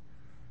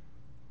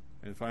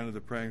 And finally the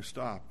praying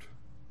stopped.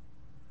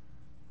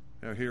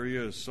 Now here he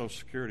is, Social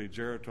Security,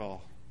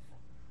 Geritol,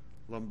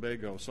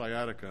 lumbago,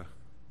 sciatica.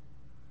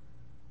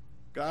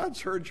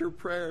 God's heard your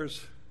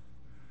prayers.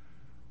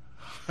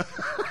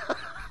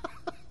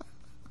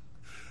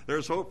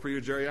 There's hope for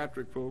you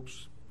geriatric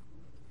folks.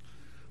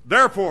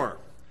 Therefore,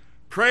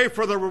 pray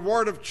for the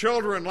reward of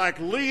children like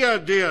Leah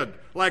did,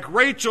 like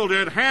Rachel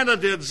did, Hannah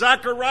did,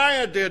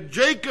 Zechariah did,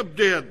 Jacob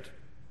did.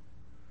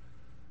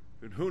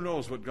 And who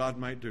knows what God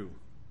might do.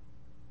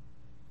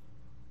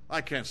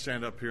 I can't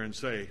stand up here and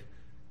say,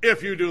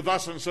 if you do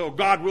thus and so,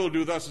 God will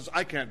do thus and so.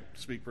 I can't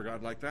speak for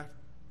God like that.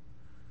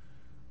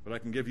 But I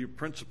can give you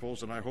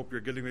principles, and I hope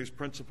you're getting these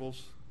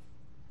principles.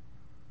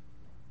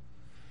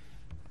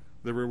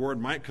 The reward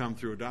might come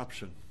through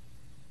adoption.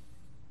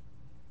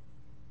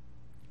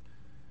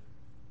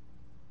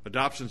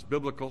 Adoption's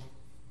biblical.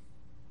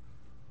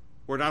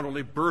 We're not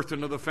only birthed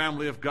into the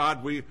family of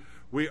God,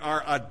 we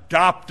are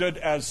adopted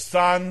as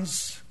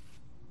sons.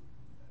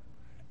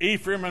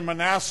 Ephraim and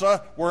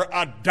Manasseh were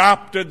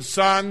adopted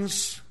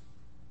sons.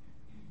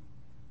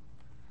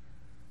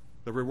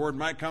 The reward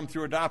might come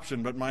through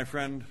adoption, but my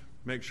friend,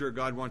 make sure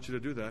God wants you to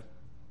do that.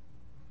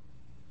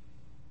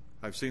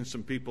 I've seen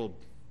some people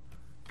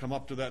come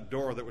up to that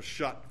door that was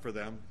shut for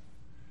them,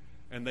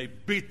 and they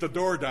beat the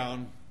door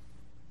down.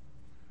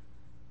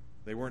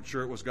 They weren't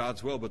sure it was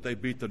God's will, but they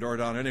beat the door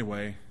down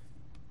anyway,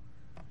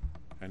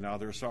 and now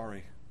they're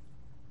sorry.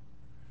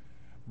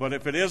 But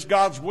if it is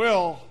God's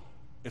will,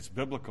 it's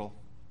biblical.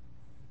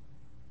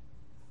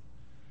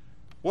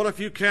 What if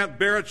you can't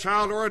bear a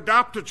child or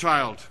adopt a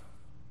child?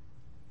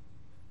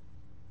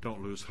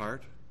 Don't lose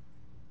heart.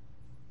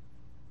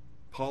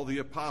 Paul the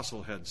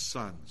Apostle had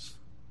sons,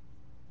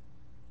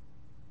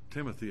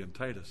 Timothy and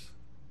Titus.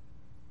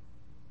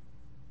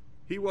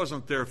 He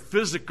wasn't their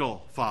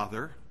physical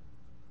father,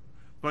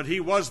 but he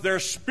was their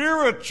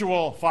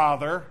spiritual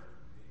father.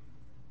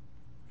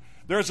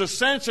 There's a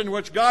sense in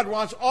which God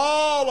wants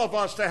all of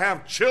us to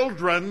have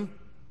children.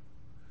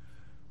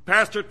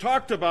 Pastor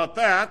talked about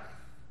that.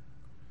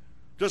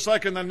 Just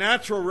like in the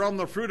natural realm,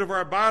 the fruit of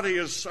our body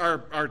is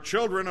our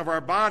children of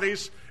our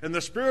bodies. In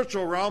the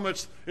spiritual realm,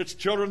 it's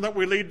children that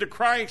we lead to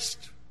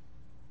Christ.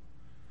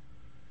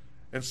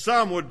 And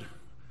some would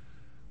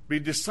be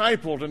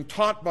discipled and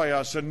taught by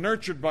us and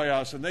nurtured by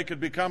us, and they could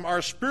become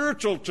our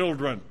spiritual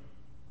children.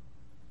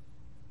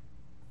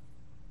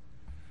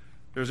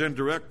 There's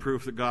indirect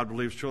proof that God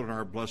believes children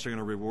are a blessing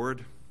and a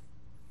reward.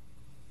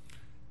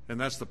 And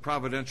that's the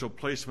providential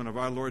placement of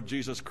our Lord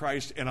Jesus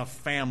Christ in a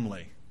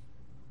family.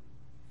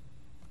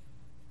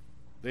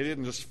 They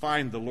didn't just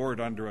find the Lord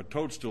under a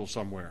toadstool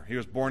somewhere. He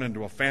was born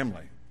into a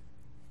family.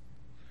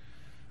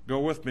 Go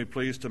with me,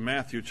 please, to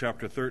Matthew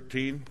chapter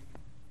 13.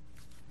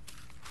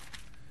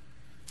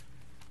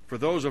 For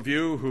those of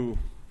you who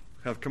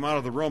have come out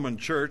of the Roman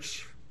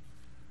church,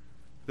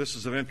 this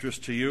is of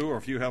interest to you, or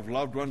if you have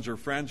loved ones or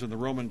friends in the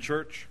Roman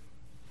church.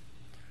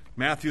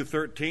 Matthew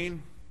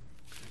 13,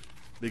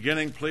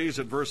 beginning, please,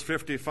 at verse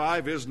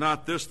 55. Is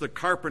not this the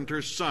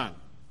carpenter's son?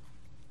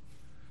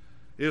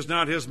 Is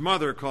not his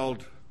mother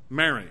called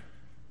Mary?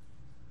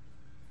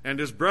 And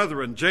his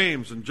brethren,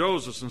 James and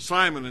Joseph and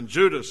Simon and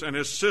Judas, and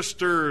his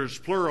sisters,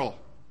 plural.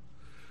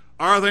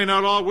 Are they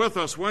not all with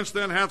us? Whence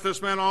then hath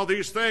this man all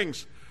these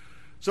things?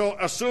 So,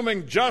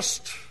 assuming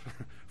just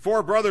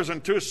 4 brothers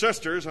and 2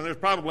 sisters, and there's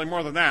probably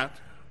more than that,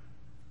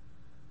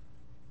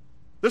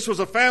 this was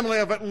a family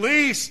of at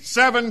least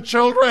 7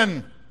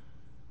 children.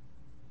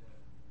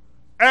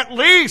 At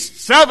least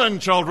 7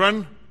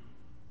 children.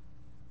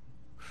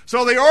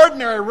 So the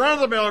ordinary,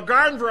 run-of-the-mill,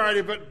 garden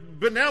variety, but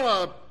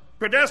vanilla,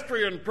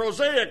 pedestrian,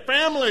 prosaic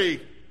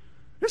family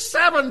is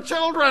 7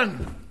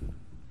 children.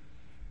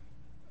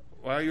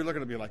 Why are you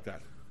looking at me like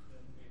that?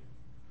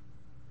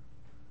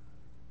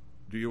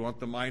 Do you want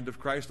the mind of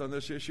Christ on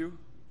this issue?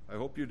 I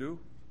hope you do.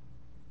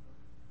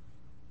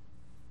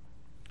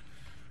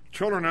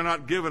 Children are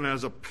not given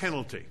as a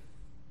penalty.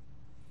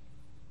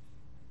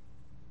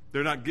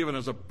 They're not given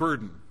as a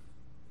burden.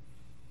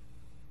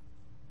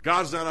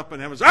 God's not up in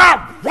heaven and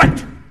says,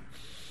 right!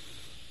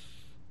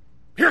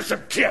 Here's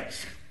some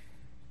kids.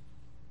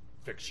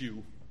 Fix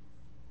you.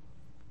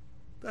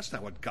 That's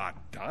not what God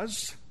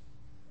does.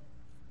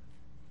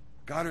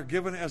 God are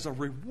given as a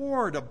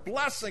reward, a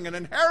blessing, an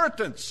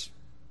inheritance.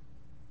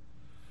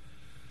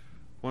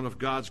 One of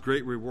God's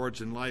great rewards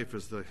in life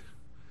is the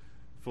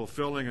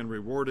fulfilling and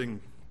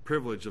rewarding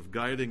privilege of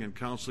guiding and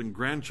counseling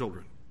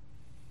grandchildren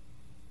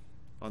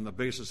on the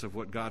basis of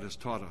what God has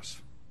taught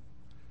us.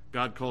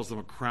 God calls them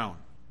a crown.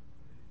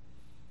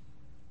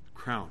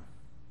 Crown.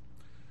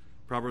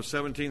 Proverbs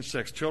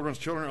 17:6. Children's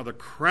children are the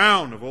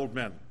crown of old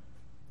men.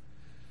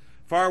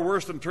 Far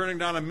worse than turning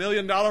down $1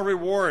 million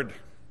reward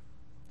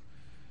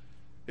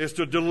is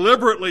to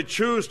deliberately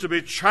choose to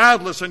be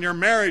childless in your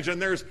marriage.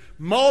 And there's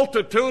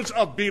multitudes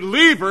of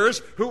believers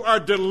who are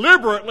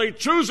deliberately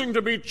choosing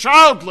to be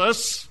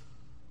childless.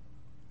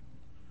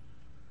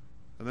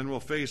 And then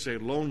we'll face a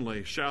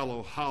lonely,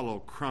 shallow,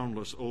 hollow,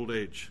 crownless old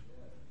age.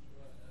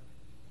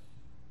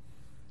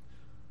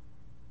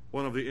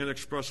 One of the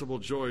inexpressible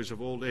joys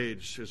of old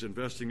age is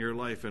investing your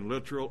life in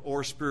literal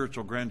or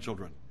spiritual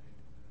grandchildren.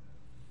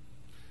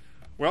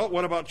 Well,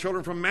 what about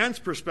children from man's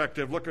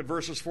perspective? Look at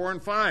verses 4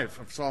 and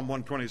 5 of Psalm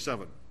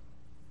 127.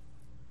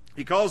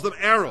 He calls them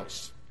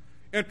arrows.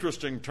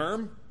 Interesting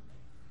term.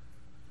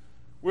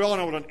 We all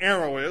know what an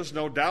arrow is,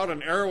 no doubt.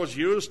 An arrow is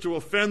used to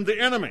offend the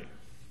enemy.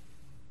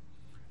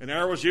 An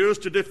arrow is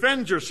used to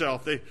defend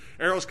yourself. The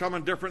arrows come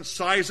in different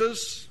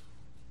sizes.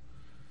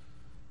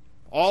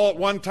 All at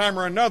one time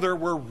or another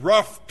were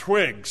rough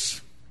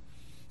twigs.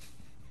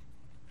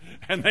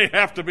 And they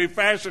have to be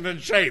fashioned and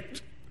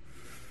shaped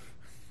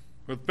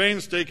with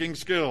painstaking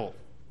skill.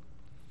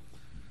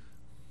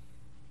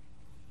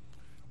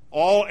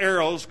 All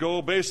arrows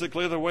go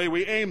basically the way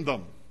we aim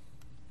them.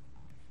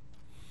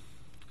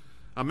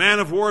 A man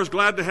of war is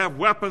glad to have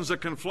weapons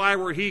that can fly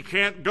where he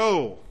can't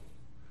go.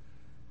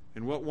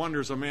 And what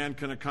wonders a man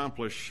can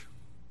accomplish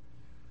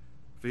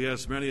if he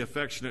has many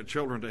affectionate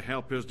children to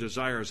help his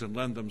desires and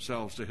lend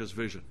themselves to his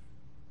vision.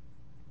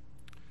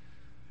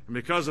 And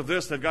because of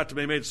this, they've got to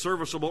be made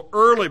serviceable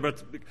early,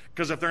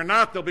 because if they're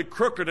not, they'll be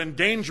crooked and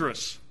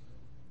dangerous.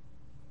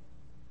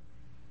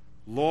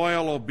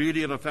 Loyal,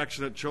 obedient,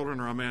 affectionate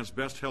children are a man's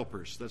best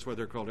helpers. That's why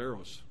they're called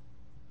arrows.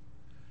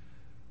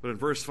 But in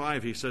verse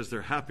 5, he says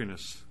their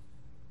happiness.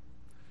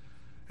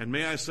 And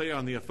may I say,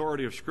 on the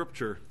authority of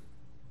Scripture,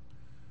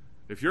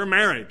 if you're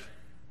married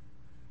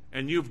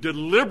and you've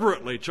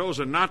deliberately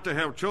chosen not to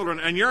have children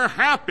and you're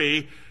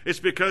happy,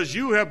 it's because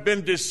you have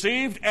been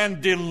deceived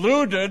and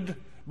deluded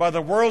by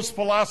the world's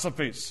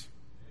philosophies.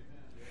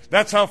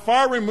 That's how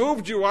far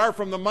removed you are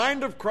from the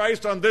mind of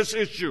Christ on this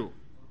issue.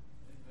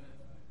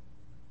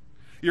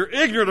 You're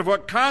ignorant of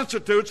what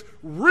constitutes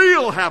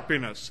real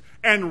happiness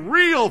and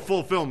real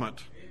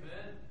fulfillment.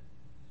 Amen.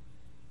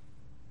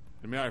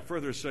 And may I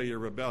further say, you're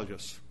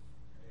rebellious.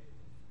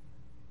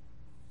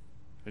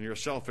 And you're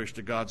selfish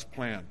to God's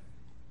plan.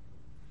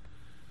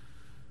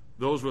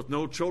 Those with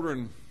no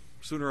children,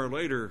 sooner or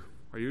later,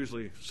 are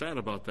usually sad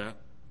about that.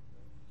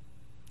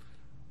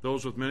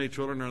 Those with many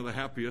children are the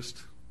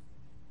happiest.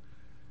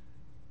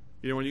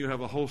 You know, when you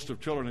have a host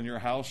of children in your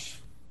house,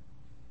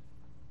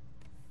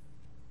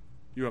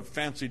 you have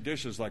fancy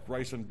dishes like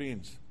rice and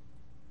beans.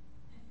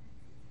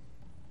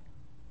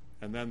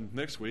 And then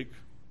next week,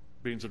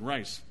 beans and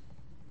rice.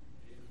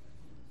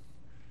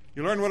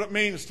 You learn what it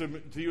means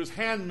to use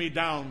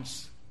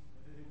hand-me-downs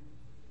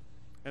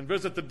and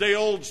visit the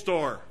day-old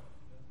store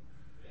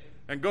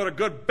and go to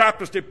good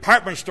Baptist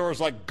department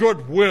stores like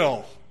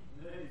Goodwill,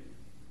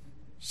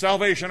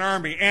 Salvation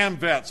Army,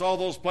 AMVETS, all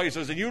those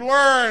places, and you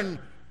learn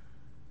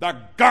the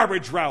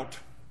garbage route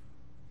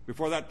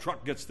before that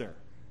truck gets there.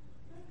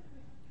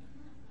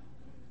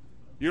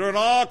 You learn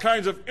all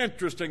kinds of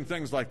interesting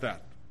things like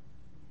that.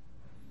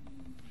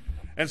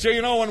 And so,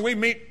 you know, when we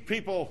meet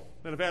people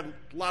that have had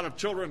a lot of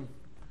children,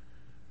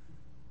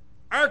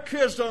 our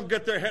kids don't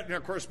get their head, and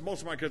of course,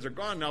 most of my kids are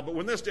gone now, but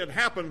when this did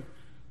happen,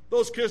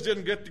 those kids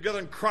didn't get together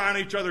and cry on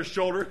each other's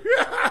shoulder.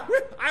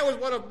 I was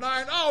one of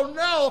 9. Oh,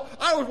 no,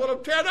 I was one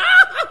of 10.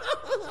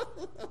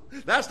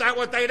 That's not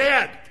what they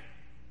did.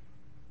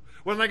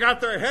 When they got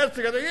their heads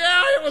together,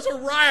 yeah, it was a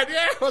riot.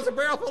 Yeah, it was a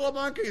barrel full of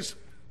monkeys.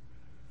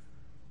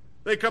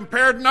 They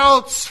compared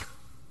notes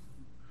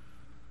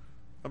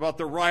about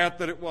the riot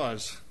that it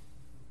was.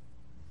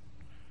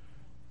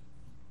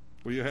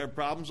 Will you have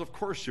problems? Of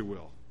course you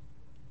will.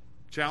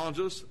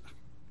 Challenges?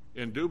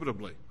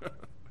 Indubitably.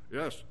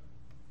 Yes.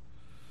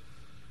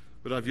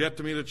 But I've yet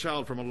to meet a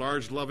child from a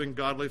large, loving,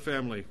 godly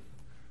family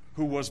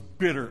who was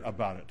bitter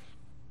about it.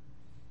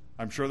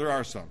 I'm sure there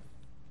are some.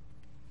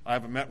 I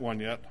haven't met one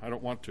yet. I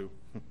don't want to.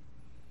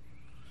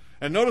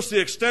 And notice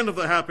the extent of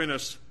the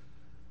happiness.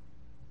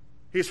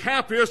 He's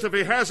happiest if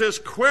he has his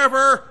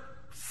quiver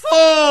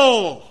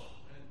full.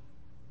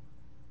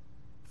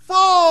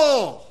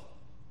 Full.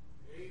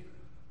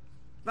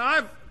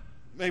 Now,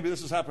 maybe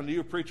this has happened to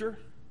you, preacher.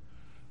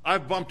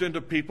 I've bumped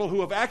into people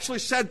who have actually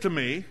said to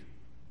me,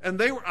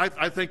 and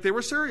I think they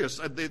were serious,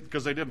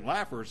 because they didn't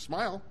laugh or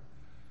smile.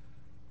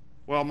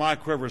 Well, my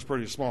quiver is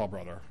pretty small,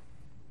 brother.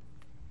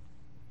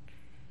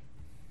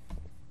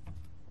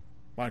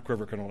 My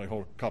quiver can only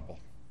hold a couple.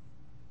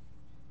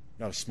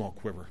 Not a small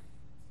quiver.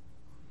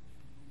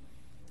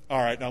 All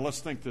right, now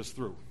let's think this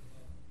through.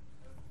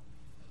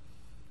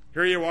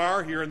 Here you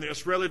are, you're in the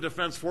Israeli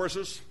Defense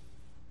Forces.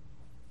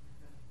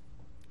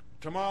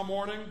 Tomorrow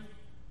morning,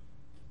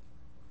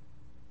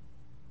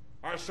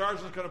 our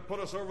sergeant's going to put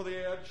us over the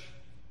edge,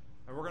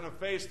 and we're going to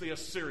face the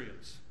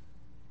Assyrians.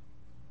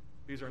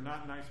 These are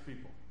not nice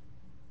people.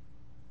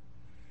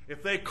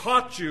 If they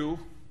caught you,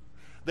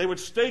 they would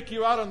stake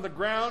you out on the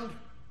ground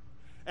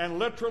and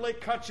literally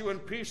cut you in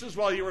pieces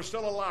while you were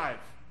still alive.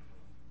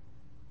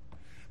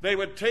 They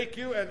would take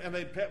you and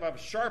they'd have a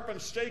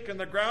sharpened stake in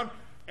the ground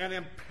and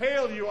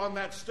impale you on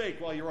that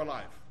stake while you're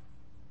alive.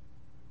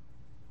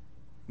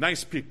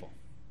 Nice people.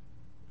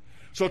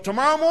 So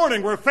tomorrow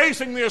morning we're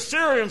facing the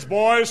Assyrians,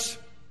 boys.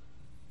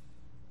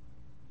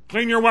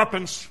 Clean your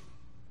weapons.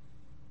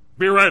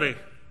 Be ready.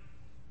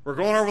 We're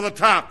going over the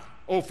top.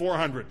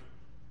 400.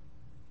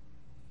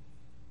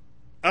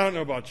 I don't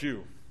know about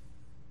you,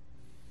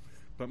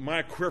 but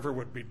my quiver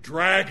would be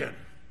dragging.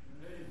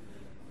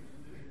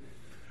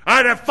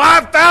 I'd have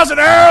 5,000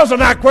 arrows in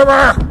that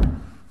quiver.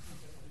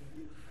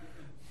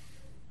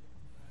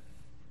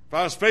 If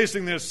I was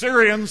facing the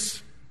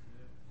Assyrians,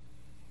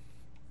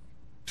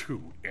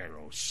 2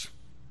 arrows.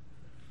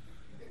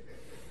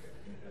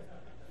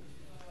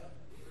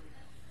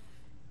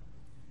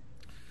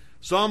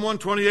 Psalm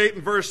 128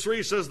 and verse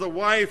 3 says the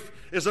wife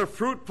is a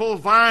fruitful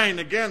vine.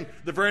 Again,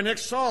 the very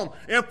next psalm,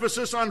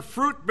 emphasis on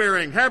fruit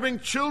bearing, having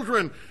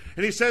children.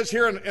 And he says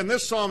here in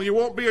this psalm, you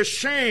won't be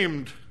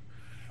ashamed.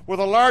 With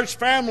a large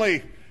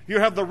family,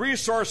 you have the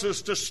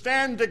resources to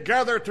stand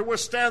together to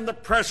withstand the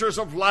pressures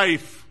of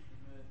life.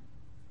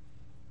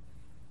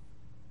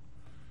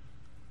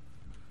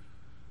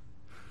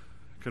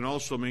 It can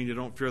also mean you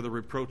don't fear the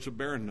reproach of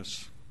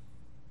barrenness.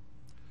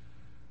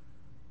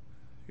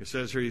 It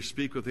says here, you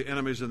speak with the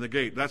enemies in the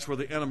gate. That's where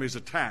the enemies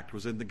attacked,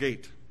 was in the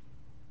gate.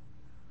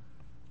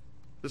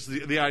 This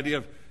is the idea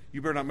of,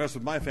 you better not mess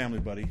with my family,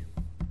 buddy.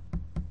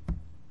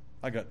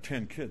 I got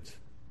 10 kids.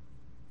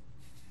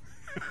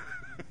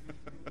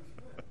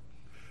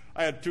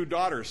 I had 2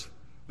 daughters.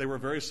 They were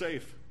very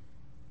safe.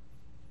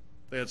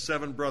 They had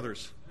 7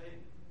 brothers.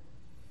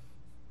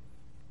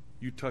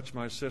 You touch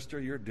my sister,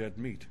 you're dead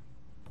meat.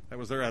 That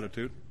was their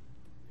attitude.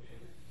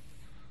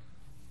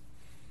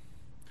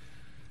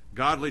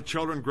 Godly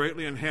children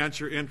greatly enhance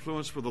your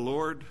influence for the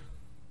Lord.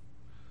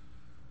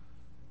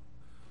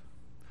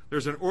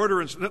 There's an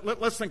order.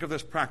 Let's think of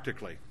this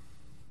practically,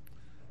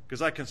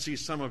 because I can see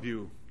some of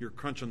you, you're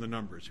crunching the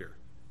numbers here.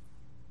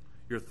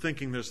 You're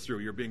thinking this through.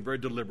 You're being very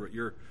deliberate.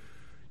 You're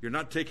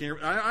not taking, and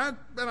I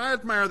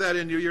admire that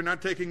in you. You're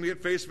not taking me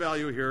at face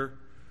value here.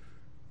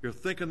 You're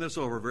thinking this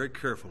over very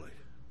carefully.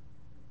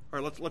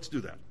 All right, let's do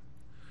that.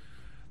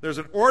 There's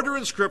an order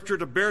in Scripture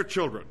to bear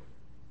children.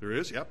 There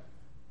is, yep.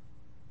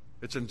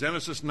 It's in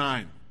Genesis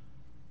 9,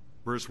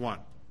 verse 1.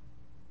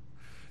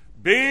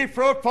 Be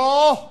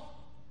fruitful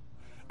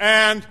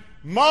and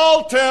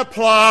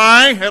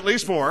multiply, at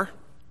least 4,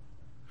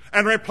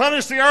 and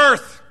replenish the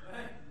earth.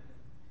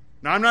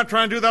 Now, I'm not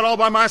trying to do that all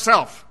by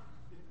myself.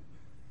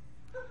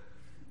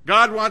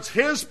 God wants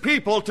His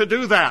people to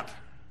do that.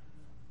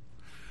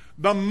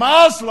 The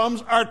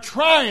Muslims are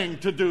trying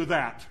to do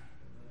that.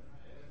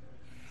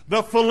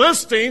 The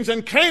Philistines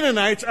and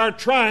Canaanites are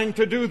trying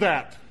to do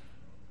that.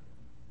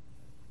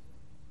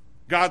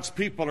 God's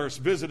people are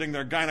visiting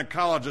their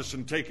gynecologists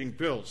and taking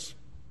pills.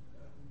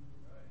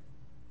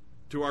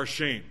 To our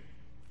shame.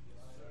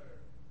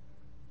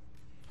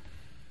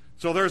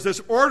 So there's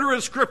this order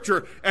in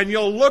Scripture, and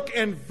you'll look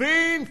in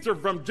vain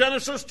from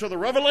Genesis to the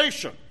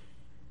Revelation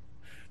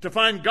to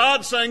find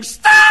God saying,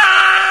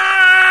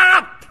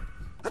 stop!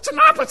 That's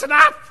enough, that's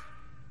enough!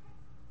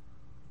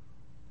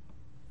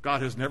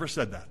 God has never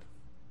said that.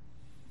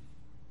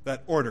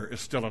 That order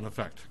is still in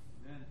effect.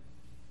 Amen.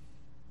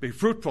 Be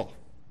fruitful.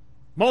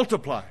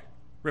 Multiply,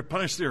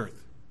 replenish the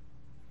earth.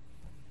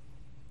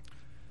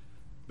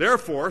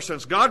 Therefore,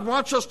 since God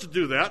wants us to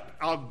do that,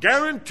 I'll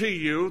guarantee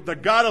you the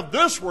God of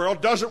this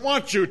world doesn't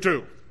want you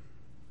to.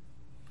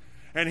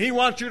 And He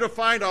wants you to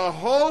find a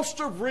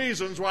host of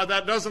reasons why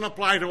that doesn't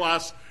apply to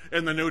us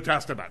in the New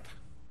Testament.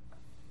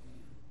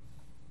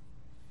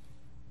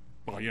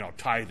 Well,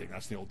 tithing,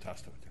 that's the Old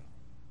Testament.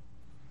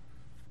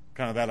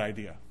 Kind of that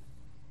idea.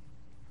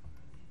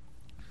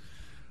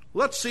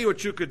 Let's see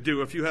what you could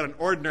do if you had an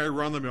ordinary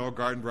run-of-the-mill,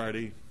 garden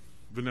variety,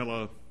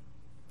 vanilla,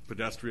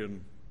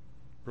 pedestrian,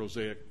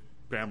 prosaic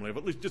family of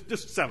at least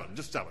just 7.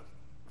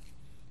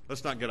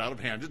 Let's not get out of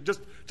hand.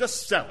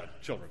 Just 7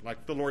 children,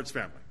 like the Lord's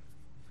family.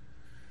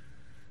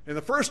 In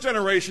the first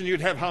generation, you'd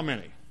have how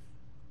many?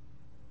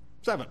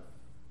 7.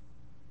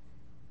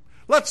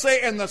 Let's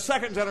say in the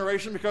second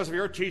generation, because of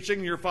your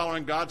teaching, you're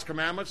following God's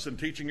commandments and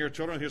teaching your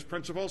children His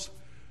principles,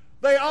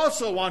 they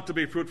also want to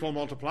be fruitful and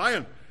multiply.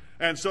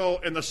 And so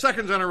in the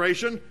second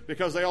generation,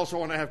 because they also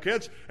want to have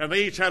kids, and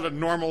they each had a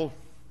normal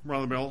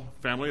run-of-the-mill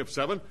family of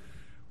 7,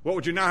 what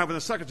would you now have in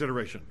the second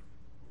generation?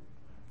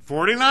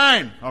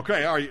 49.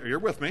 Okay, you're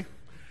with me.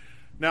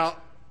 Now,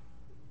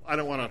 I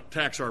don't want to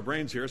tax our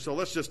brains here, so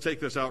let's just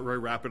take this out very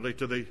rapidly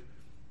to the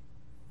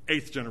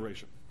 8th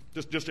generation.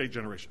 Just 8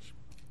 generations.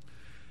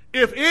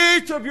 If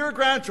each of your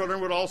grandchildren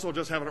would also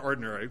just have an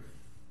ordinary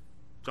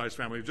size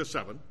family of just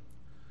 7,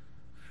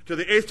 to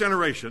the 8th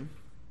generation,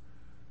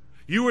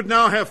 you would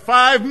now have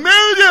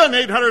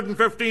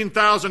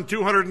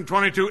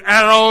 5,815,222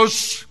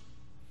 arrows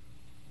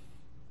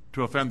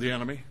to offend the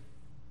enemy.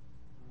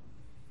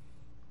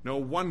 No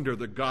wonder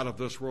the God of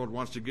this world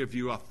wants to give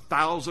you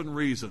 1,000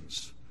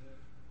 reasons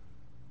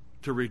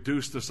to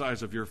reduce the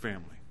size of your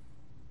family.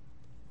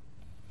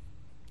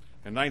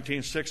 In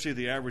 1960,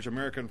 the average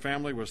American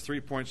family was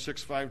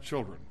 3.65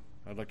 children.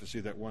 I'd like to see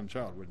that one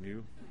child, wouldn't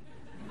you?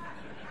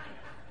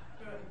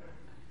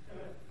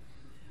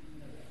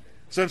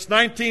 Since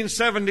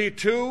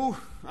 1972,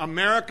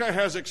 America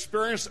has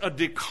experienced a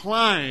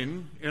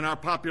decline in our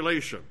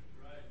population.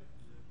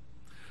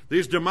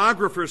 These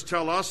demographers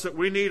tell us that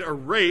we need a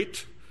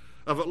rate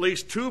of at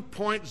least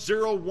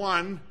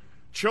 2.01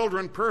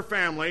 children per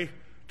family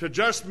to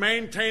just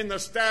maintain the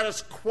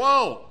status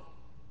quo.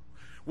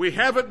 We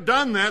haven't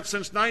done that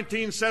since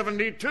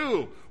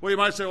 1972. Well, you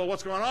might say, well,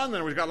 what's going on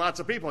then? We've got lots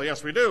of people.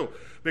 Yes, we do.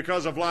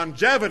 Because of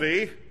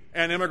longevity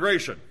and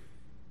immigration.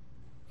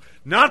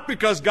 Not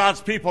because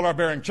God's people are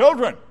bearing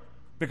children,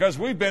 because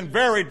we've been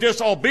very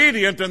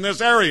disobedient in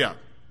this area.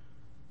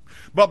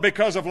 But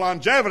because of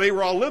longevity,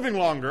 we're all living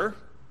longer.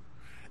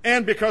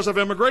 And because of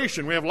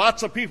immigration, we have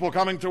lots of people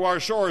coming to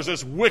our shores,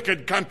 this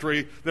wicked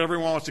country that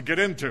everyone wants to get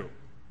into.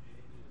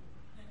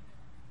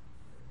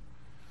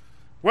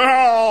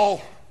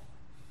 Well,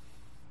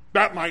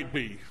 that might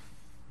be.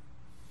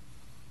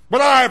 But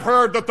I've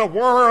heard that the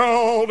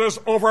world is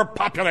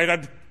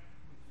overpopulated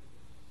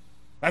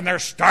and they're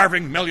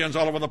starving millions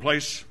all over the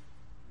place.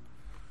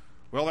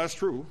 Well, that's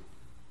true.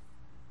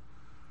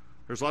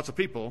 There's lots of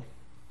people,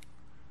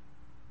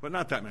 but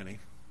not that many.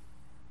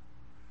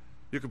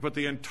 You could put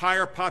the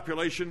entire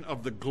population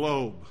of the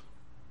globe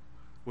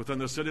within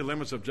the city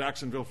limits of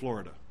Jacksonville,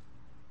 Florida,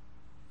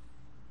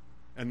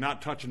 and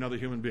not touch another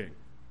human being.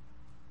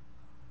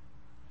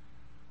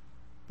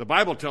 The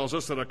Bible tells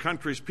us that a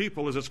country's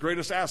people is its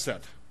greatest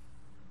asset.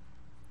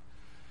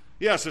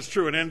 Yes, it's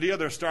true. In India,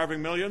 they're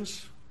starving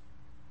millions,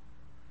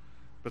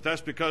 but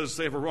that's because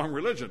they have a wrong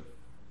religion.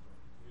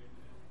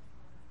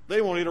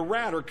 They won't eat a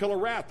rat or kill a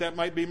rat. That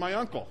might be my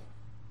uncle.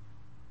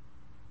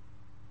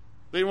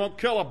 They won't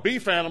kill a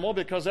beef animal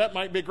because that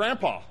might be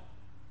Grandpa.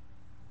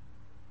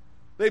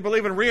 They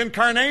believe in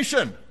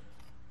reincarnation.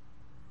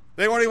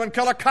 They won't even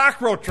kill a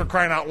cockroach, for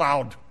crying out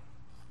loud.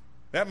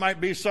 That might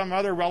be some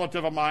other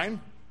relative of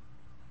mine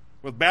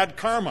with bad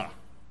karma.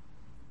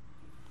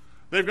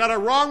 They've got a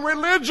wrong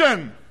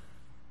religion.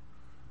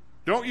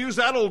 Don't use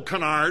that old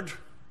canard.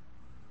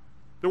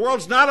 The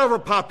world's not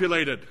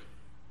overpopulated.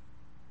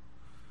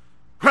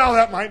 Well,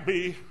 that might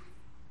be.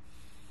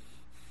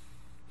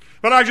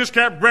 But I just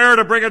can't bear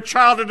to bring a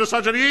child into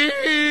such an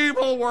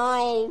evil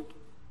world.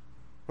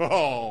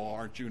 Oh,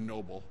 aren't you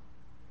noble?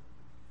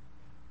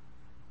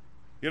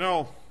 You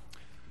know,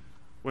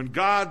 when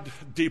God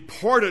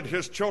deported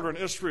his children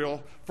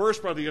Israel,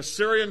 first by the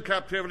Assyrian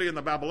captivity and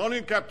the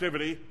Babylonian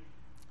captivity,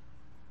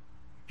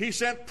 he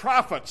sent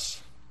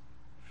prophets,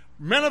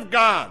 men of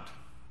God,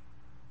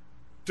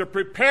 to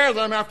prepare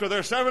them after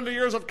their 70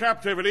 years of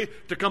captivity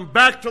to come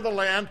back to the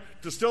land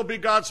to still be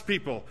God's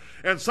people.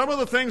 And some of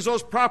the things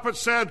those prophets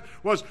said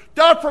was,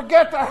 don't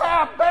forget to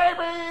have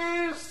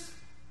babies!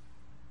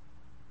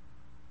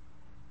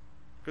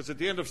 Because at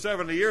the end of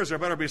 70 years, there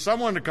better be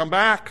someone to come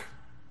back.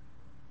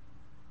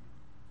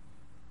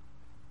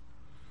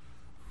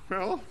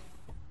 Well,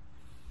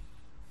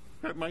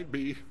 that might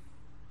be.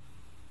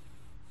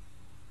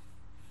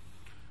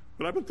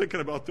 But I've been thinking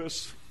about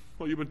this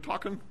while you've been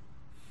talking.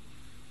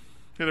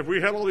 And if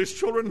we had all these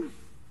children,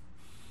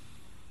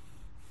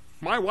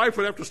 my wife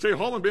would have to stay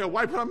home and be a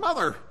wife and a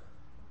mother.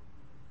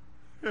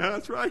 Yeah,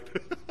 that's right.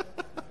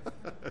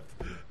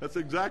 That's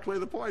exactly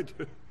the point.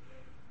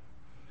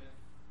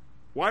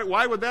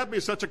 Why would that be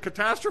such a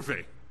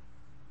catastrophe?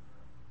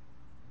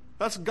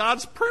 That's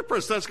God's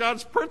purpose. That's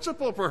God's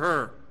principle for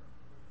her.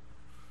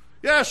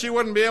 Yeah, she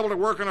wouldn't be able to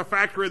work in a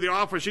factory or the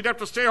office. She'd have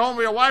to stay home and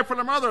be a wife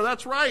and a mother.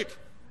 That's right.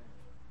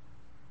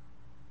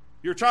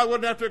 Your child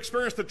wouldn't have to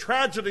experience the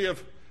tragedy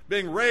of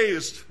being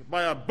raised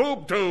by a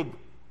boob tube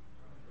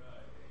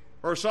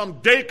or some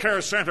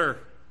daycare center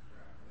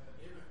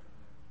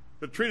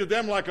that treated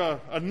them like a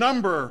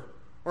number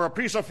or a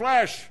piece of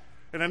flesh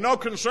and had no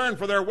concern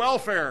for their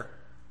welfare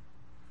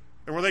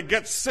and where they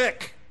get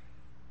sick.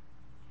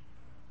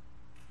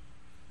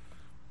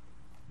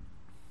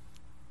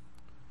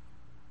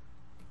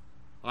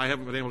 I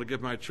haven't been able to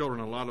give my children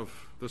a lot of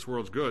this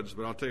world's goods,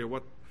 but I'll tell you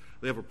what,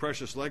 they have a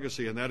precious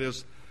legacy, and that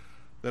is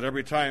that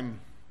every time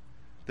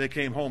they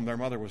came home, their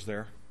mother was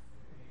there.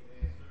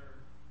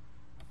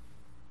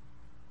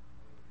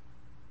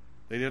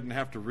 They didn't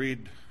have to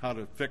read how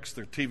to fix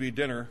their TV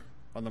dinner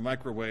on the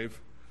microwave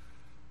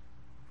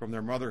from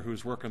their mother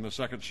who's working the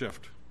second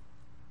shift.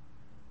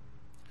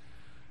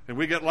 And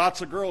we get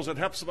lots of girls at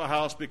Hepzibah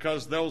House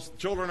because those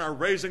children are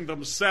raising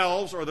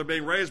themselves or they're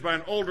being raised by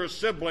an older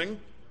sibling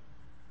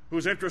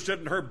who's interested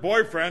in her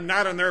boyfriend,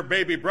 not in their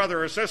baby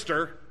brother or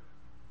sister.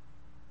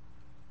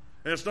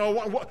 And it's no.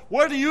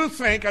 What do you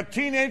think a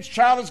teenage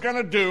child is going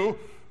to do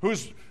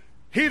who's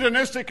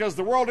hedonistic as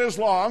the world is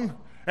long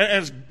and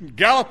has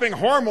galloping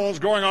hormones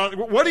going on?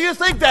 What do you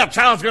think that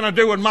child's going to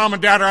do when mom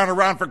and dad aren't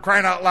around, for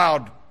crying out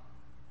loud?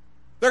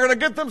 They're going to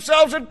get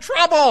themselves in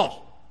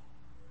trouble.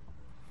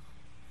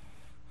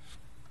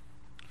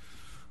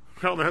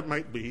 Well, that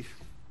might be.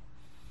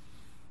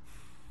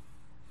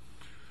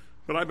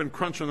 But I've been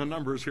crunching the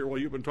numbers here while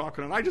you've been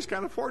talking, and I just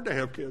can't afford to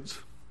have kids.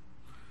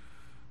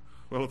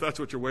 Well, if that's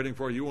what you're waiting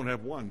for, you won't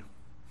have one.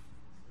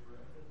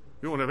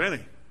 You won't have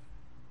any.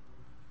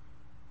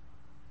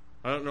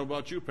 I don't know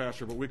about you,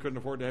 Pastor, but we couldn't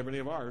afford to have any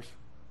of ours.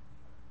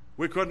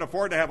 We couldn't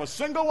afford to have a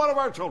single one of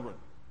our children.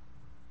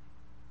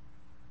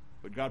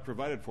 But God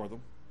provided for them.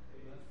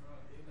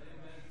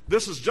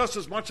 This is just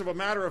as much of a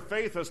matter of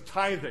faith as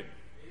tithing.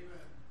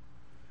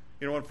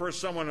 You know, when first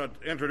someone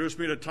introduced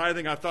me to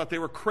tithing, I thought they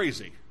were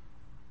crazy.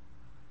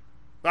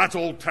 That's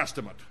Old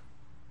Testament.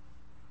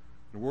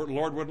 The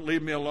Lord wouldn't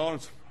leave me alone.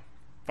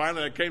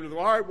 Finally, I came to the,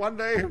 all right, one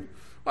day, all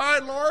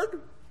right,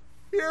 Lord,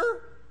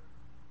 here.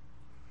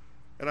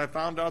 And I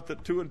found out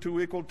that 2 and 2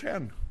 equaled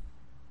 10.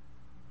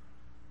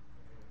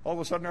 All of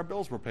a sudden, our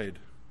bills were paid.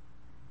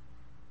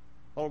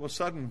 All of a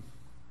sudden,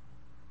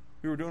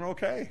 we were doing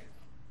okay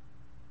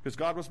because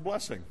God was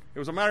blessing. It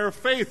was a matter of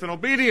faith and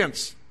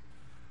obedience.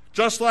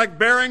 Just like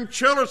bearing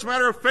children, it's a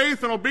matter of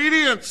faith and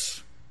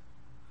obedience.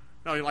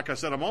 Now, like I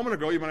said a moment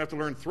ago, you might have to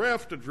learn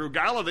thrift and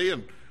frugality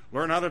and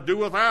learn how to do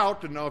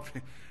without. And know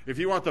if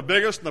you want the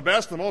biggest and the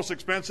best and the most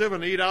expensive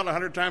and eat out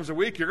 100 times a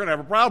week, you're going to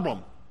have a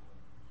problem.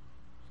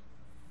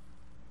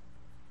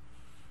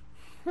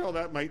 Well,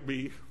 that might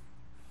be.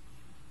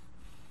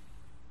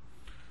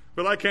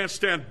 But I can't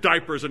stand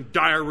diapers and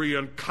diarrhea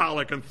and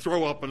colic and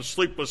throw up and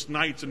sleepless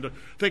nights and to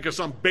think of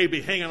some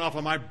baby hanging off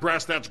of my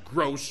breast. That's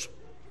gross.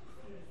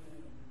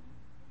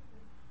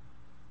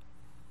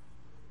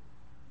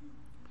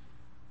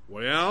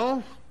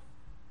 Well,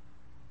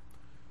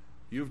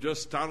 you've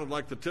just sounded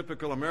like the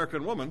typical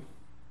American woman.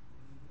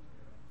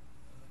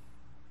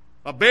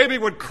 A baby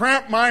would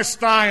cramp my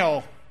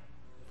style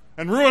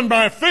and ruin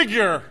my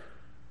figure.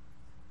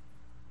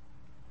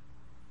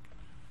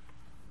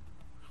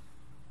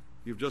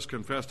 You've just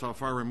confessed how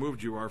far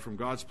removed you are from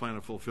God's plan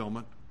of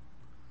fulfillment.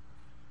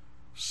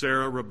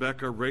 Sarah,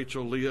 Rebecca,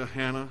 Rachel, Leah,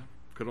 Hannah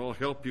could all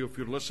help you if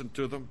you'd listen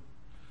to them.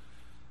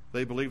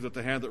 They believed that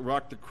the hand that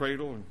rocked the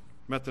cradle and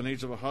met the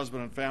needs of a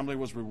husband and family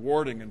was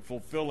rewarding and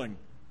fulfilling.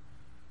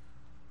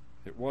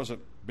 It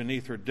wasn't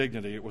beneath her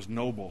dignity, it was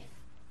noble.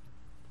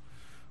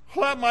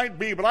 Well, that might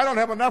be, but I don't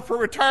have enough for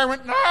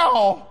retirement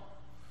now.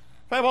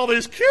 If I have all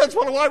these kids,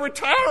 what will I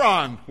retire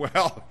on?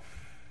 Well,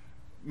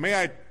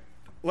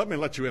 let me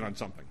let you in on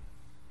something.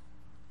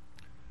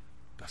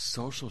 The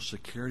Social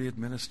Security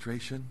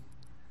Administration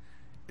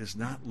is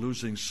not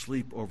losing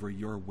sleep over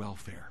your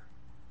welfare.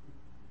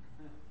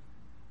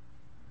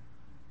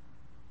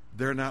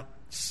 They're not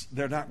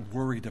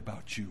worried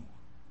about you.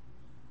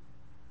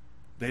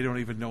 They don't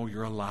even know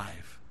you're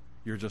alive.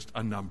 You're just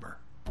a number.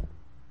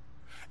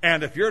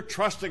 And if you're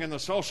trusting in the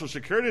Social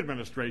Security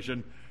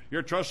Administration,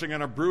 you're trusting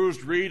in a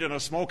bruised reed and a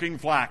smoking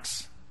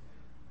flax.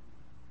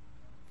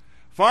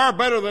 Far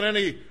better than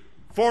any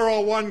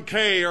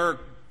 401k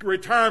or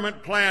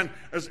retirement plan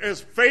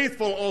as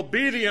faithful,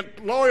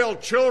 obedient, loyal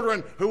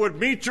children who would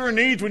meet your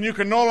needs when you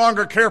can no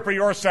longer care for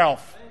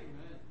yourself.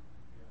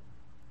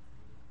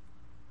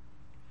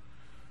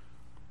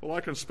 Well, I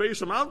can space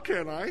them out,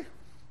 can't I?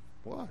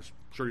 Well, I'm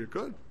sure you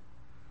could,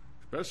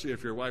 especially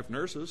if your wife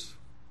nurses.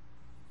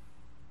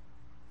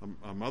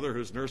 A mother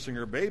who's nursing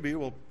her baby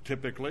will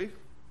typically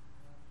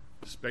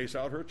space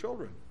out her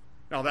children.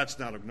 Now, that's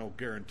not no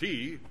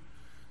guarantee.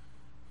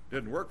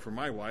 Didn't work for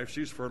my wife.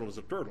 She's fertile as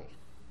a turtle.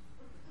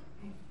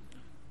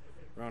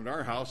 Around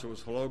our house, it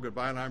was hello,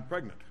 goodbye, and I'm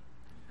pregnant.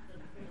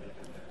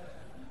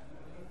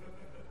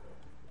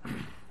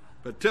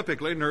 But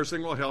typically,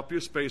 nursing will help you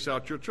space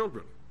out your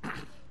children.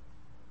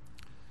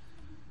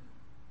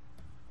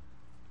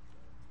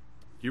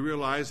 You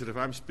realize that if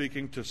I'm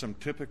speaking to some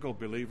typical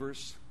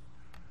believers,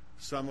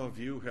 some of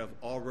you have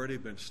already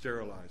been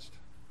sterilized.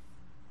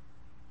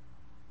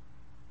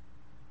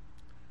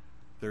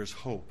 There's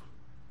hope.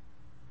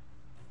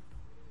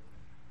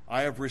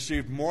 I have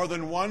received more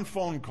than one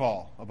phone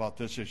call about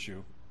this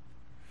issue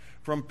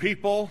from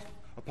people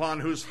upon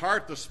whose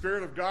heart the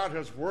Spirit of God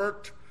has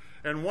worked.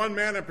 And one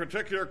man in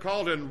particular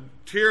called in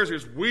tears. He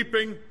was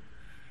weeping.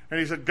 And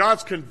he said,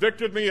 God's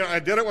convicted me. I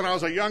did it when I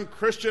was a young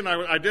Christian.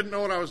 I didn't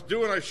know what I was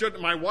doing. I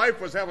shouldn't. My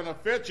wife was having a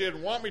fit. She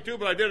didn't want me to,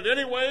 but I did it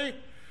anyway.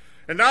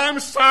 And now I'm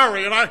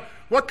sorry. And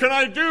what can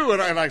I do?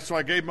 So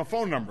I gave him a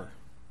phone number.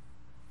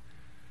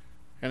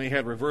 And he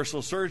had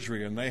reversal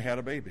surgery, and they had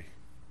a baby,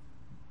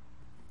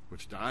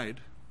 which died.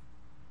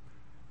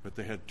 But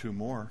they had 2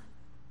 more.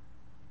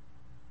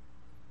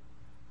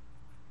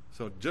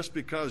 So just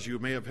because you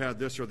may have had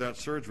this or that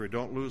surgery,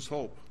 don't lose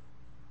hope.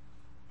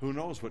 Who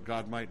knows what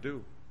God might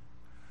do?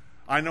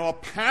 I know a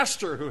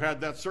pastor who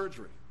had that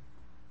surgery,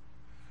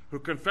 who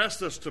confessed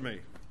this to me.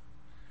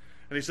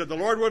 And he said, the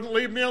Lord wouldn't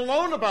leave me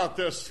alone about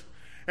this.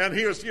 And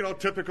he was,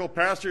 typical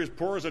pastor. He was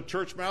poor as a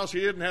church mouse. He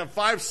didn't have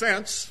 5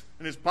 cents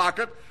in his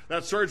pocket.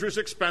 That surgery is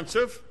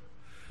expensive.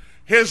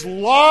 His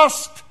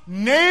lost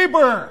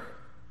neighbor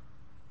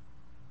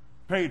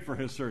paid for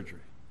his surgery.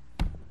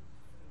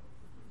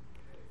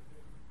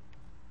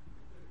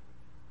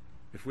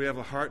 If we have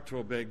a heart to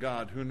obey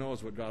God, who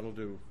knows what God will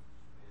do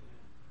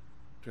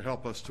to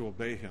help us to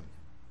obey Him.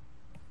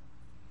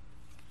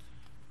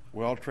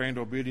 Well-trained,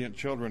 obedient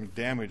children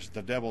damage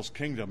the devil's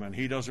kingdom, and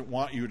he doesn't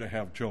want you to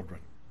have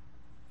children.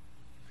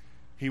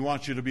 He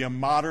wants you to be a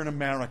modern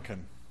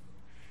American.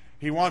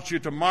 He wants you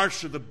to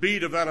march to the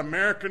beat of that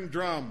American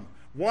drum.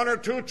 1 or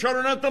 2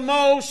 children at the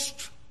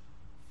most.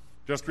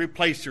 Just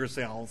replace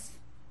yourselves.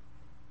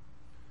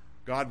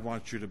 God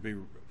wants you to be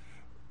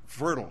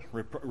fertile,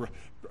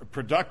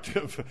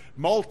 productive,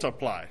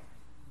 multiply.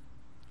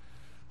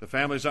 The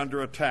family's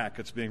under attack.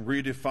 It's being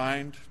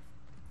redefined.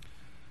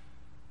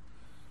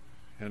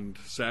 And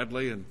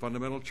sadly, in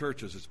fundamental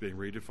churches, it's being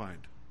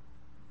redefined.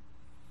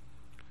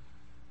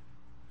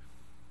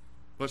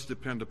 Let's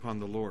depend upon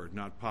the Lord,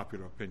 not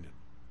popular opinion.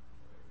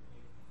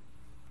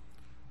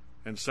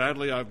 And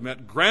sadly, I've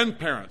met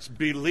grandparents,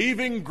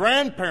 believing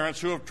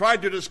grandparents, who have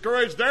tried to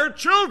discourage their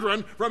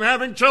children from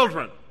having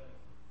children.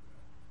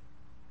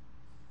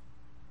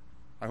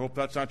 I hope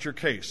that's not your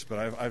case,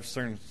 but I've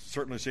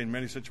certainly seen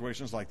many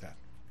situations like that.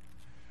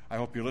 I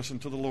hope you listen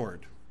to the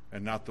Lord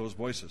and not those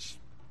voices.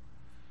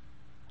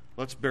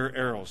 Let's bear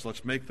arrows.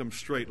 Let's make them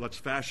straight. Let's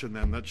fashion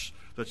them.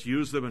 Let's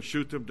use them and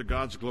shoot them to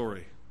God's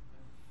glory.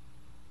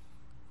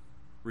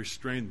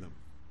 Restrain them.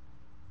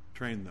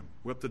 Train them.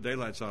 Whip the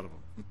daylights out of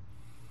them.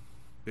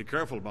 Be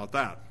careful about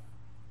that.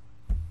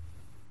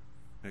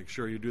 Make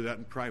sure you do that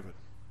in private.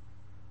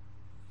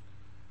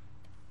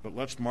 But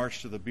let's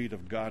march to the beat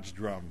of God's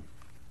drum,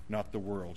 not the world's.